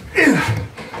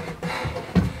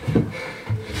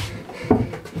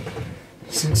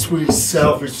 Since we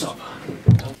salvaged...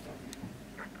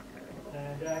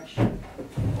 And action.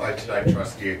 Why did I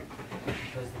trust you?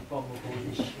 Because the bomb will hold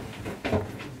this shit.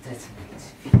 Detonate a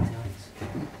few times.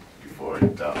 Before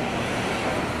it does.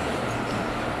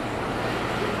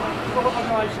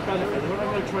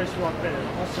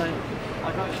 I'll say,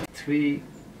 I got 3,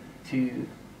 2,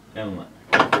 and 1.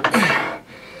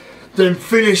 Then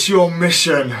finish your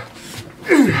mission.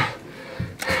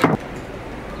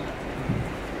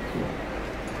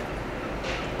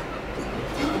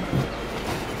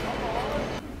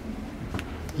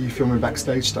 You filming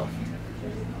backstage stuff?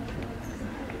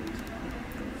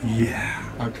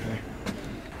 Yeah. Okay.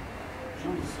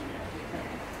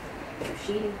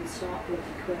 She can start with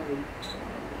the query.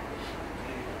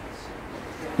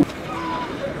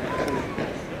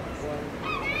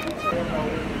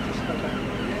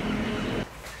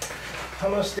 How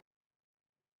much?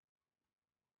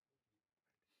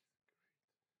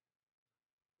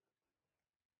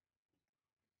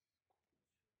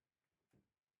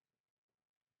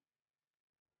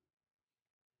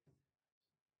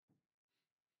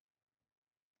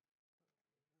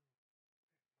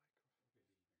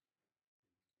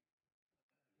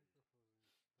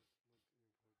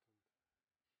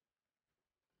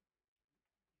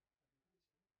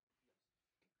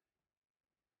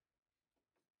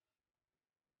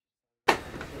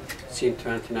 Scene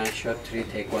 29, shot 3,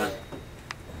 take 1.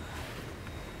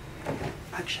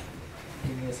 Action.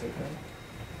 Give me a second.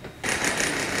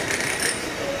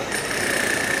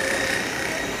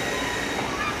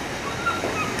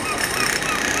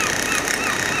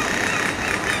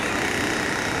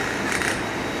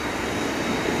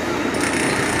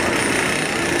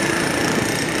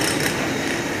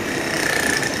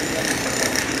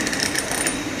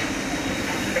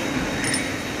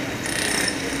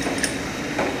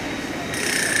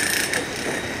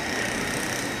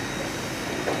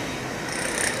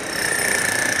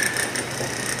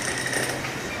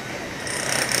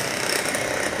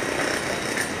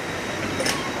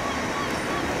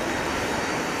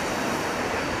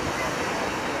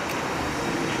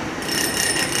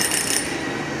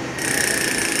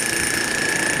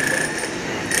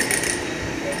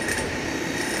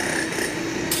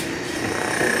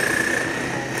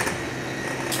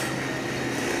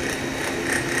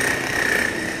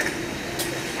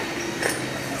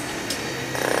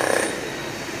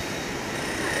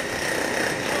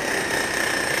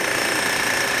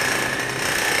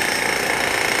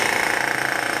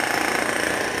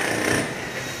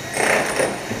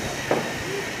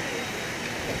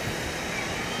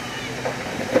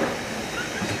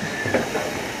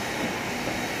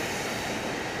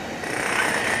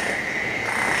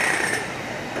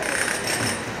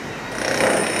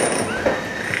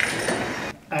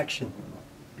 Action.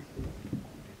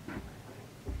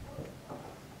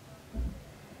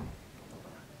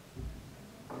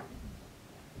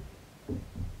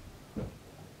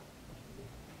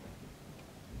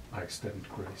 I extend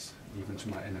grace even to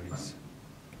my enemies.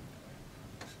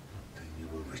 Then you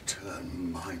will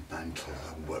return my mantle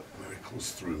and work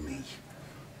miracles through me.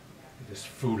 It is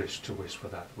foolish to wish for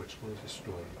that which will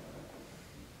destroy.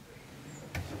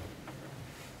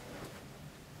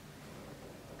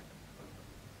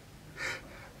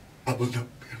 I will not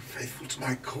be unfaithful to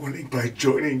my calling by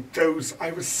joining those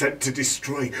I was sent to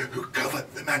destroy who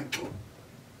covet the mantle.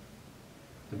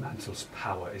 The mantle's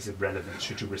power is irrelevant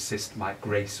should you resist my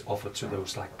grace offered to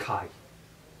those like Kai.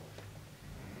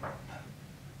 Only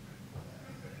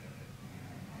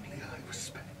I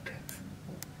respect death.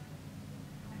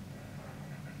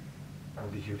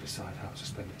 Only you decide how to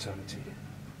spend eternity.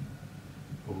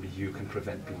 Only you can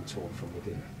prevent being torn from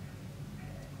within.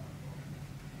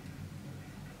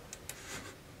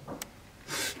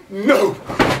 No!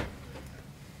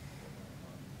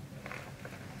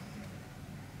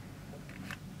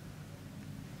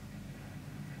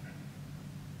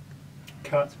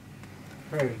 Cut.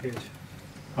 Very good.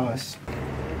 Nice.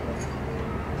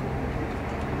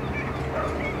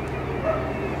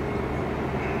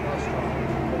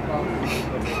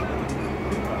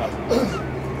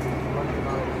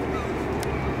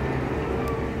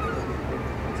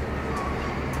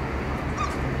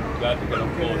 Glad to get on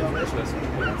board with this lesson.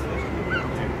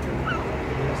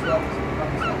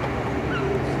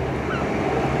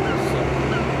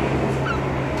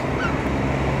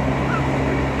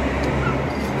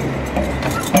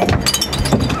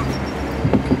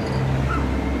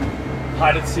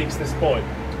 Pilot seeks this boy.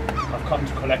 I've come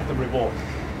to collect the reward.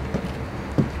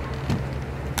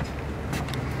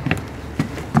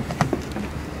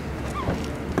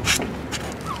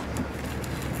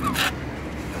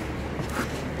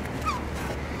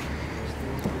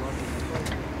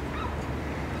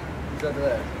 He's over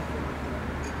there.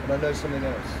 And I know something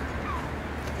else.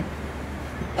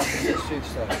 It's a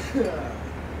suicide.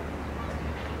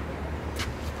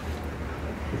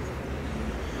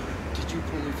 Did you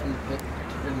pull me from the pit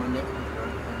to bring my neck with your own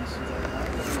hands?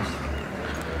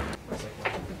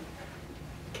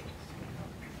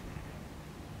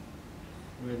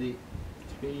 Ready?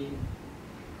 3,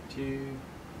 2,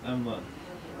 and 1.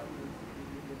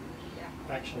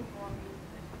 Action.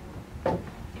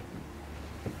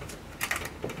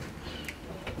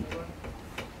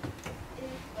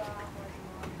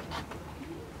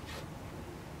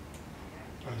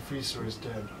 Anfisa is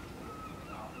dead.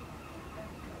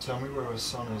 Tell me where her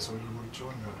son is, or you will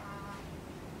join her.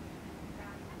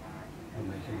 You're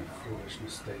making a foolish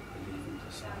mistake believing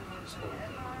the sign of his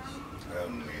holiness.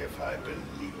 Only if I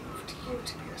believed you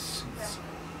to be a soothsayer.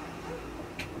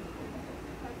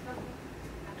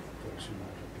 Those who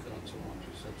might have begun to want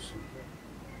you so soon.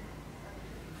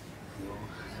 Your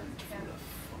handful of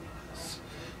followers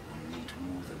will need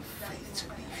more than faith to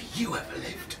believe you ever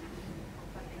lived.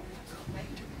 They'll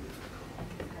need a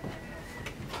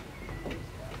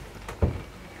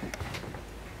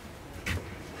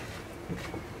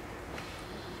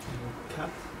Cut.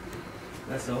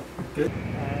 That's all. Good.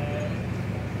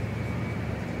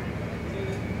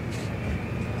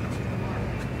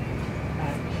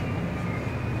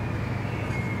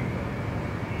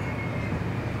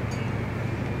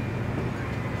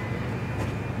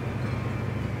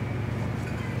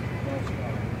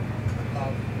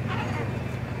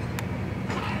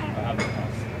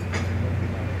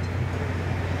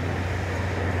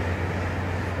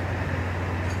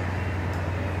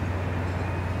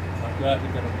 Glad to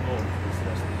get on board with this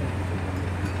lesson.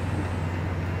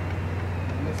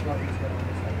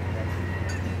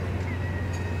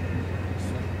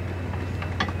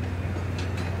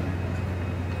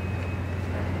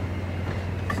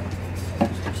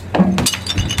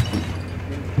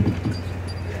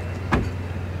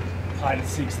 Pilot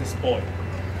seeks this boy.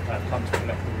 I've come to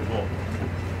collect the reward.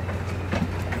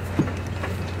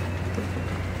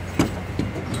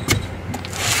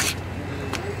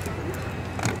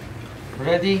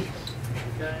 Ready?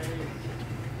 Okay.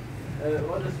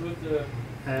 What is with the...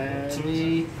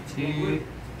 3, 2,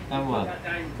 and 1.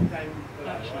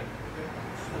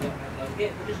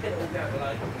 Just get it all down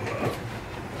below.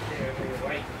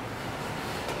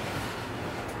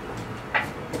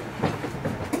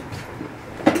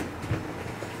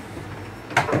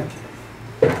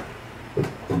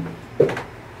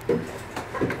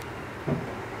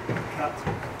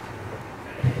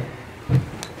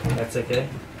 That's okay.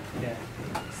 Yeah.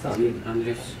 Start with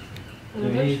Andres.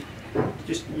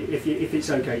 Just if it's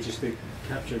okay, just to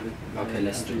capture the Okay,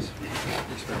 let's do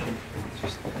expression.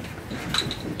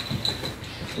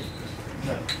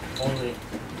 No, only.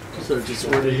 So just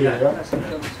already here, yeah?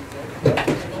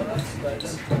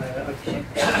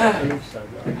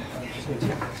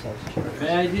 May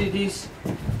I do this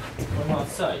from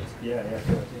outside? Yeah.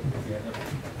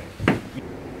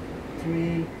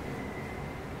 3,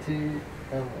 2,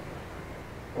 and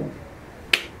 1.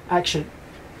 Action.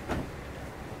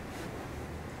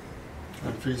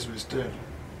 Anfisa is dead.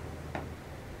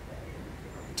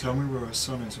 Tell me where her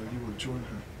son is, or you will join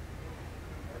her.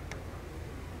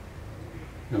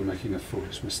 You're making a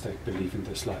foolish mistake believing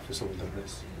this life is all there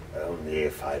is. Only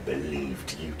if I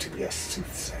believed you to be a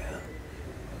soothsayer.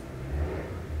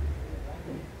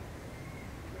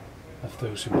 Have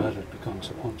those who murdered become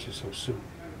so conscious so soon?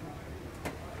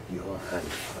 Your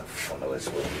handful of followers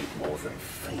will need more than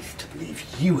faith to believe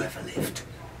you ever lived.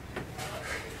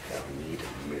 They'll need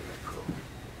a miracle.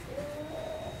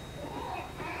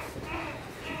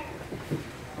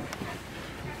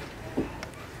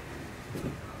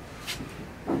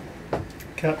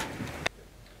 Cut.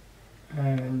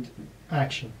 And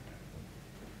action.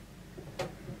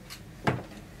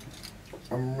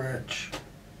 I'm rich.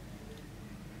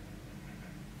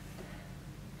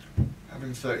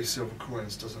 Having 30 silver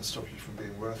coins doesn't stop you from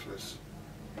being worthless.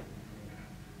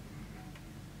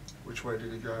 Which way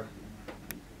did he go?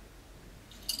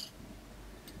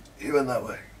 He went that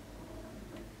way.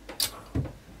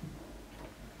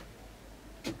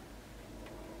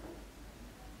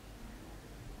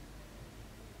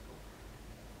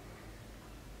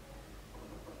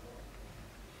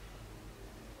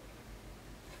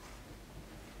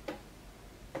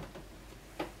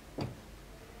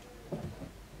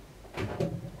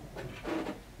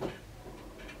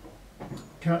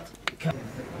 Cut.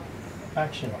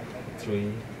 Action.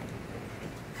 3,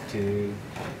 2,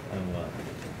 and 1.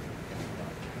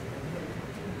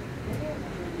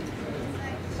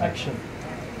 Action.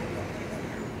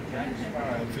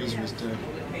 Anfisa is dead.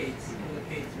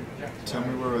 Tell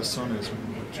me where her son is when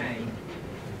you will join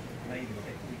her.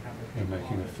 You're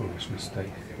making a foolish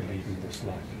mistake believing this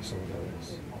life is all there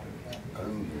is.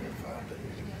 Only if I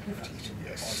believed you to be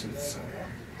a soothsayer.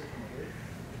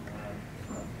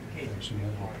 Those who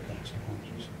murder become so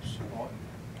conscious so soon.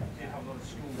 Your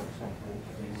handful of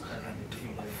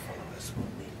followers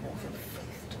will need more than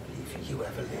faith to believe you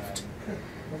ever lived.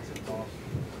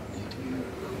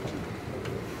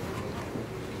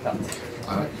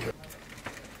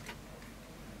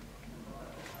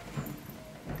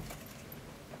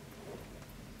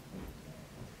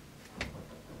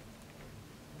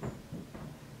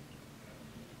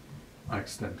 I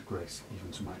extend grace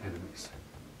even to my enemies.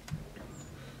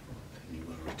 Then you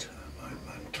will return my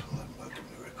mantle and work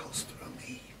miracles through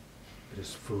me. It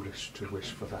is foolish to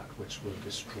wish for that which will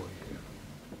destroy you.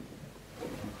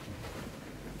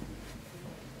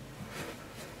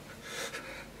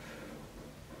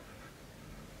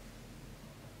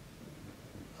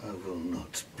 I will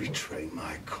not betray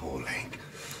my calling.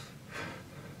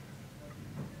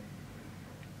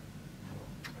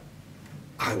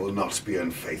 I will not be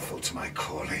unfaithful to my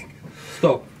calling.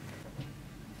 Stop.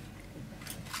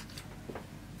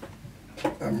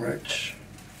 I'm rich.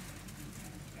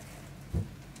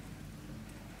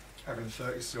 Having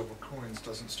 30 silver coins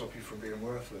doesn't stop you from being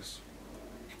worthless.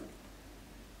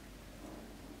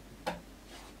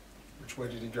 Which way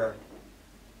did he go?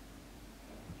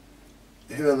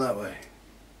 He went that way.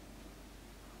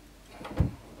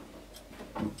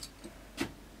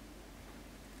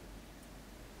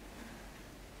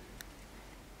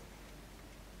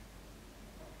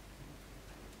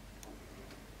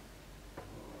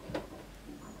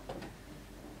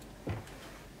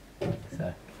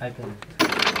 So, open.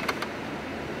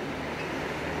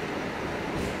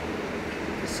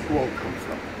 The squall come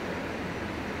from.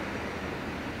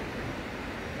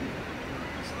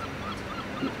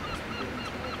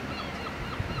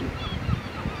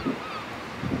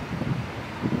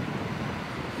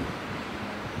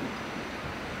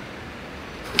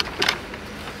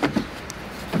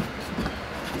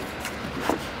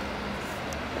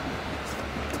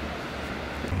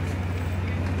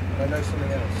 I know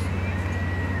something else.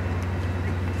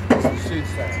 It's a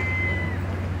soothsayer.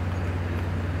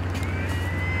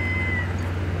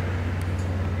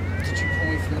 Did you pull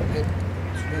me from the pit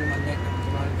to wring my neck with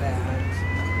your own bare hands?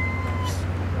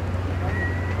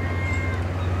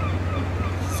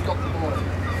 Stop the boy.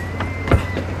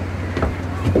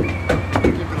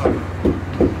 Give it up.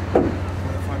 I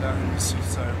want to find out who the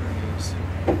soothsayer really is.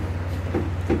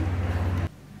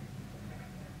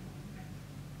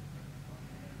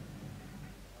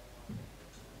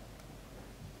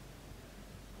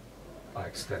 I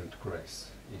extend grace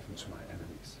even to my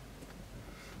enemies.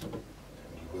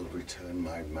 You will return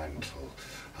my mantle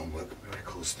and work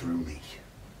miracles through me.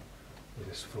 It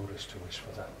is foolish to wish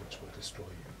for that which will destroy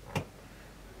you.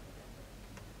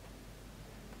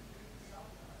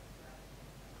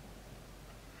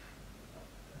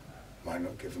 Why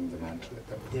not give him the mantle at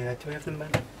that point? Yeah, do we have the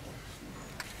mantle?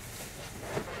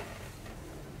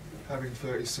 Having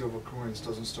 30 silver coins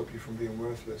doesn't stop you from being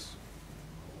worthless.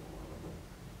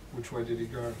 Which way did he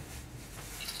go?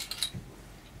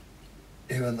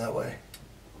 He went that way.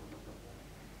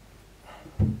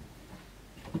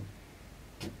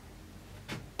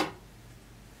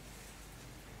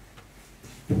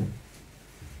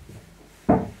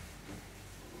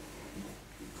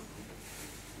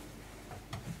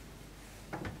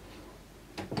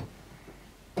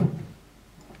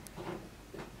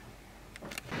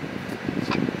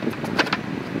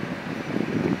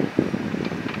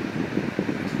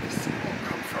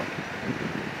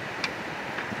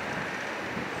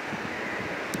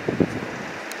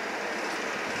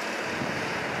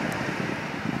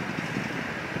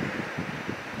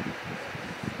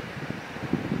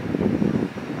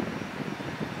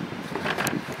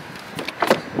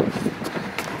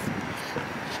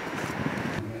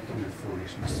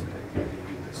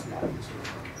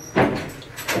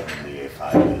 If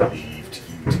I believed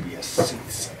you to be a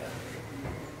soothsayer.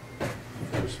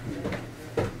 Those who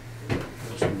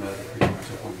murder people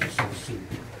upon you so soon.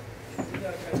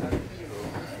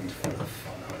 And for the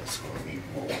followers will need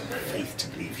more than faith to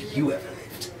believe you ever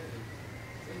lived.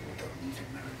 Don't need a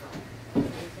miracle.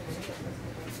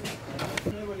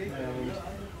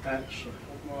 Action.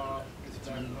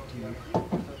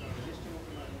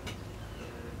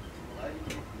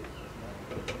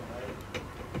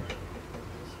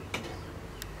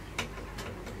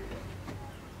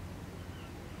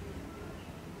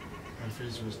 And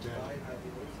Fraser is dead.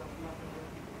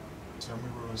 Tell me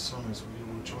where his son is,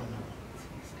 we will join him.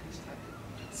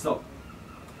 So.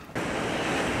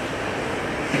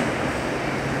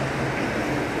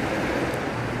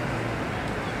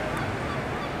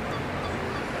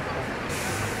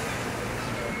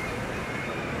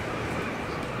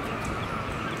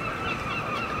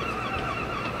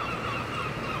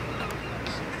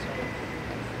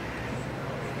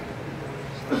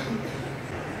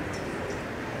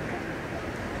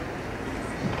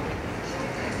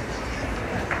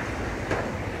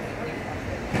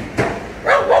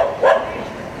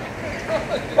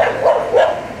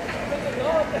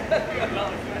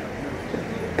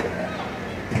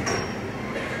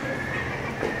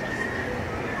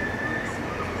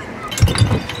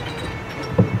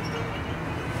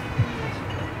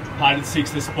 Hide and seeks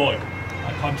this boy.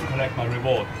 I come to collect my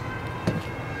reward.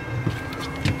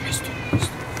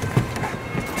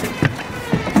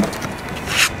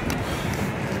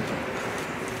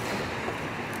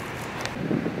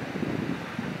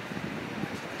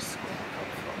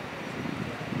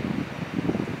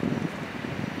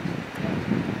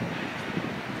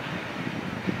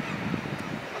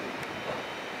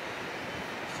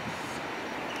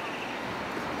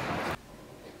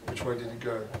 Which way did he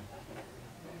go?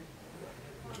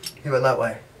 He went that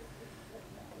way.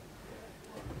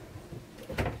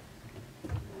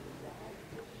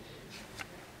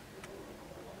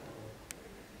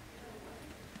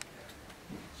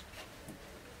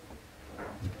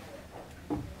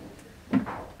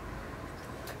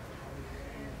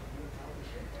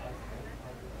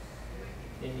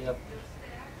 Yep.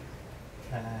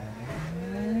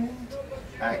 And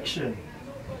action.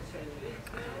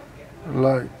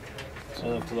 Light.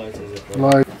 Light.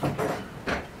 Light.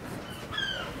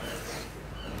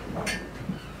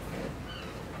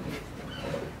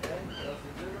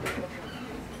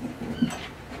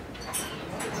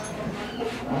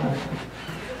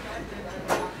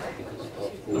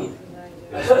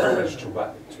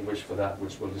 To wish for that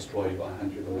which will destroy you. I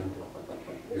hand you the mantle.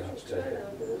 You have to take it.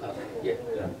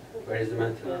 Yeah. Where is the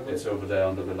mantle? It's over there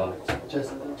under the lights.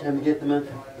 Just tell me get the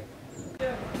mantle.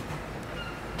 Yeah.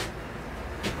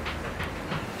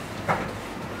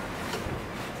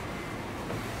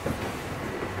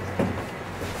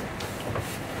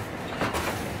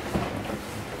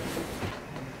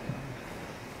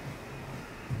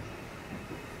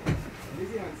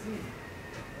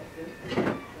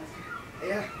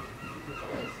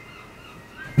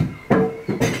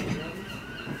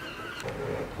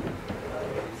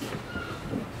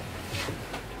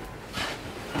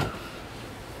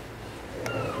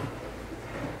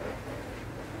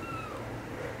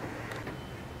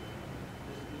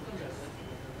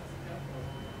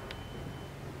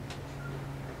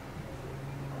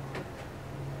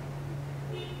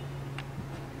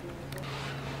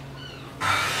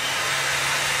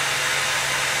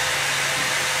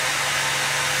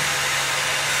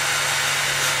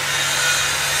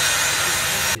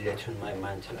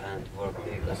 Mantle and work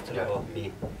vehicles to the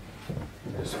me.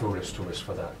 It is foolish to wish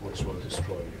for that which will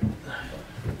destroy you.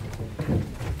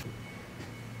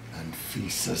 And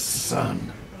Phesa's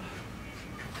son.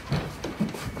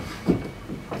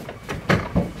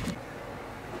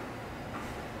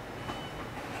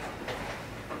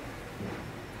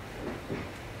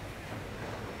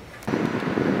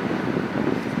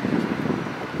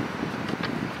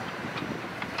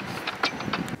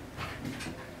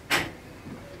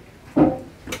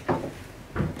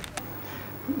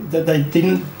 They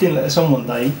didn't let us on one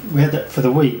day. We had that for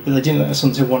the week, but they didn't let us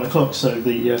on until 1 o'clock. So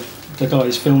the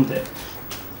guys filmed it,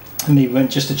 and we went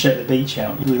just to check the beach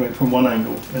out. We went from one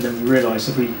angle, and then we realised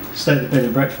if we stay at the bed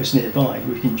and breakfast nearby,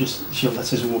 we can she'll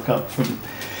let us walk up from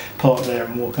park there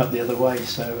and walk up the other way.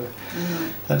 So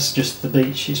that's just the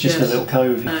beach. It's just a little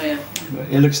cove. Oh, yeah.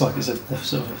 It looks like it's a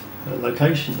sort of a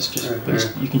location. It's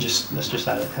just, you can just that's just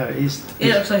how it is. Yeah,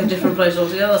 it looks like a different place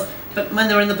altogether. But when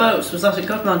they were in the boats, was that at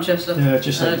God Manchester? Yeah,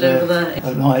 just over there.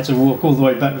 And I had to walk all the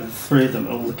way back with the three of them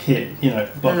and all the kit,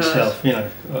 by myself,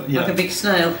 Like a big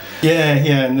snail. Yeah,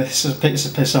 and it's a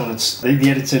piss on. It's the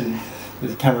editing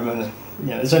with the cameraman.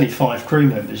 There's only 5 crew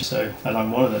members, so and I'm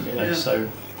one of them. So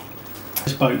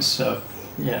those boats, they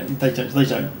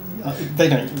don't.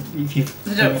 If you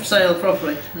they don't sail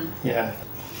properly. Yeah.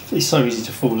 It's so easy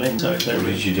to fall in. So what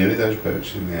did you do with those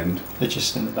boats in the end? They're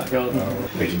just in the back garden.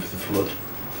 Waiting for the flood.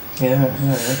 Yeah.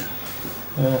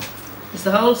 Is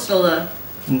the hole still there?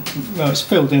 Well, it's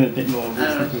filled in a bit more.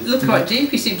 It looked quite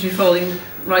deep. You seem to be falling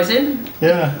right in.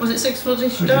 Yeah. Was it 6 foot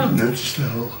down? I didn't notice the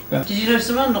hole. Yeah. Did you notice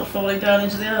the man not falling down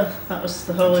into the earth? That was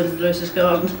the hole in Lewis's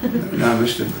garden. No, it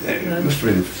must have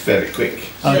been fairly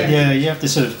quick. Yeah, you have to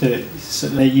sort of do it. So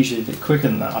they're usually a bit quicker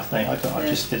than that, I think. I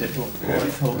just did it what I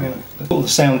thought. Put all the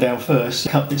sound down first,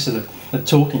 cut bits of the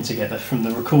talking together from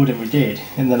the recording we did,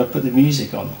 and then I put the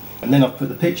music on, and then I put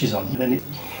the pictures on, and then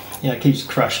it keeps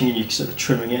crashing, and you sort of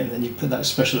trimming it, and then you put that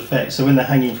special effect. So when they're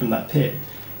hanging from that pit,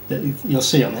 you'll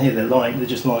see on here they're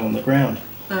just lying on the ground.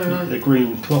 Oh, right. The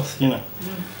green cloth, and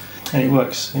it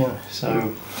works.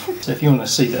 So if you want to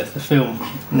see the film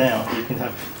now, you can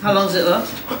have. How long does it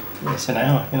last? It's an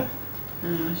hour.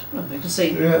 Well, we can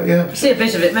see. Yeah. See a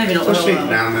bit of it, maybe not the We'll whole see hour.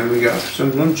 now, and then we got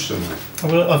some lunch somewhere.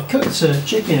 Well, I've cooked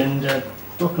chicken and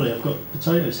broccoli. I've got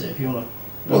potatoes here if you want to.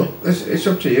 Well, it's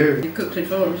up to you. You cooked it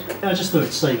for us. I just thought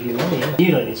it'd save you money.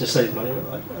 You don't need to save money.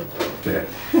 Yeah.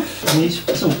 I mean,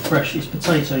 it's all fresh. It's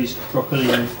potatoes, broccoli,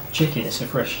 and chicken. It's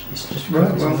just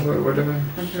Right. Well, whatever.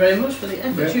 Thank you very much for the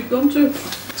effort you've gone to.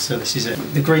 So this is it.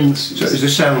 The greens. So is there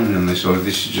sound in this, or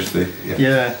this is just the?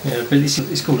 Yeah. But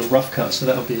it's called a rough cut, so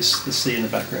that'll be the sea in the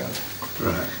background.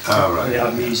 Right. Oh, right. We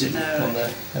have music on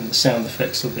there, and the sound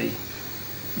effects will be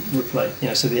replay.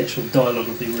 So the actual dialogue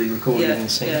will be re-recorded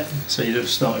and seen. Yeah. So you'd have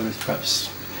started with perhaps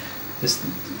this.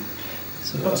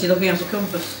 What's he looking at a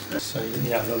compass? So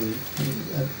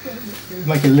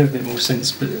make a little bit more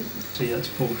sense, but that's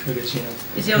Paul Sugars.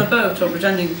 Is he on a boat or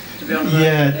pretending to be on a boat?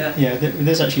 Yeah.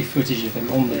 There's actually footage of him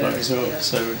on the boat as well. Yeah.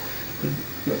 So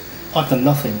I've done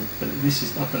nothing, but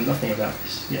I've done nothing about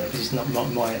this. This is not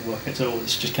my work at all.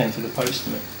 This just came through the post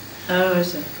to me. Oh, I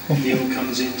see. Neil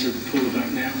comes into the pool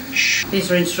boat now.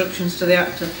 These are instructions to the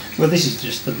actor. Well, this is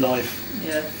just the live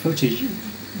footage.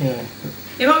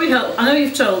 It might be helpful. I know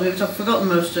you've told me, but I've forgotten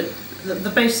most of it. The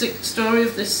basic story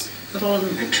of this little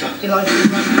Elijah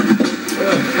man.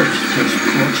 Well,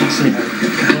 watch and see how it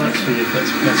works for you.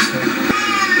 That's best.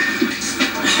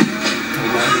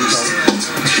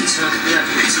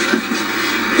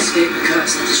 Escape the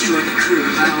curse and destroy the crew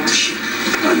of our ship.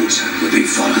 We're being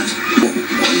followed.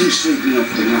 While you were sleeping off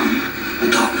the run, the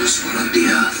darkness swallowed the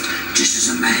earth, just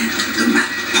as a man the map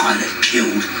pilot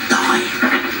killed died.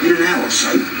 In an hour or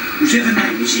so, whoever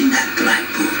name is in that black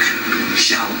book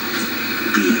shall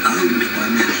be owned by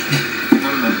Malik.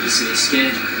 I'm not easily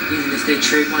scared, even if they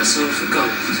trade my soul for gold.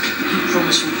 You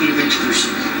promise we'll be rich for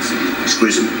some. It's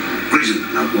Grism.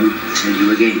 I won't tell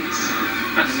you again.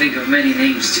 I can think of many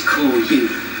names to call you.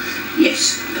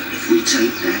 Yes, but if we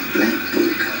take that black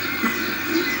book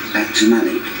back to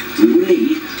Malik, we will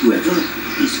lead whoever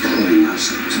is following us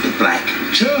to the Black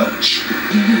Church.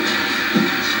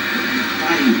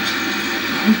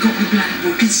 We got the black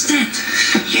book instead.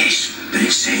 Yes, but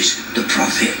it says the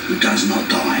prophet who does not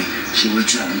die shall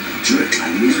return to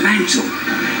reclaim his mantle.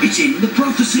 It's in the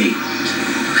prophecy.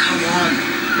 Come on.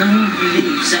 No one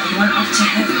believes that he went up to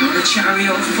heaven on a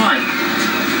chariot of fire.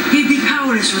 He'd be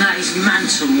powerless without his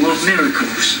mantle of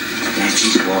miracles. That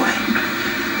is why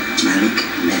Malik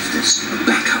left us a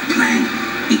backup plan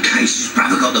in case his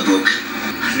brother got the book.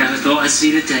 I never thought I'd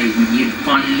see the day when you'd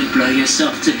finally blow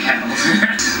yourself to hell.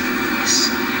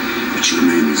 Yes, but your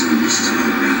name is on this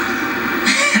story.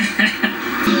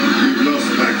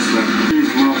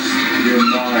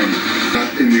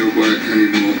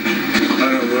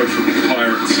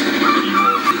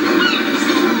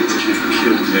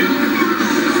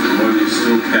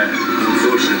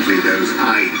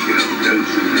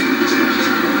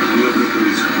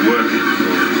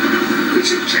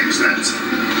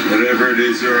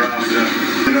 jewels you're after.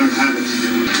 I don't have it.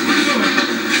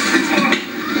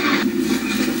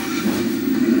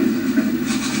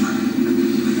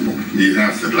 You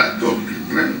have the Black Book,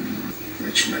 no?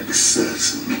 Which makes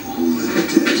certain all the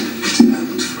dead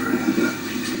damned forever.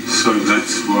 So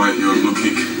that's why you're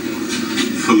looking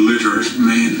for literate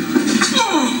men.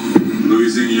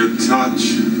 Losing your touch,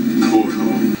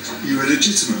 porthole. You were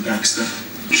legitimate, Baxter.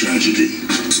 Tragedy.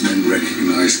 Men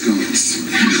recognise gods.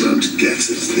 You won't get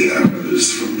at the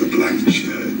arrows from the Black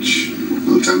Church.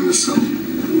 Well done, the soul.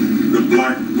 The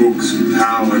Black Book's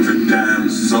power to damn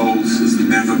souls has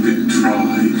never been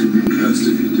tried. Cursed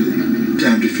if you do.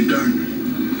 Damned if you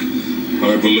don't.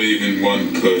 I believe in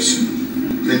one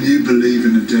person. Then you believe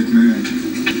in a dead man.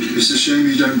 It's a shame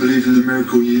you don't believe in the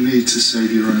miracle you need to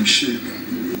save your own ship.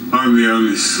 I'm the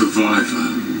only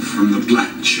survivor from the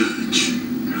Black Church.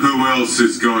 Who else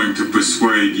is going to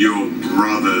persuade your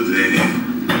brother there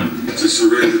to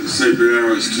surrender the sacred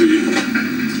arrows to you?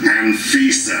 And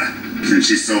Fisa. And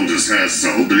she sold us her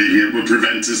soul, believing it would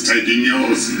prevent us taking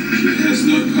yours. She has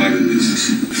no part in this.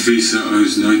 Fisa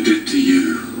owes no debt to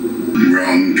you.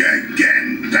 Wrong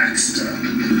again, Baxter.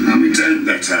 And we don't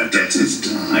let our debtors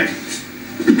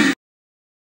die.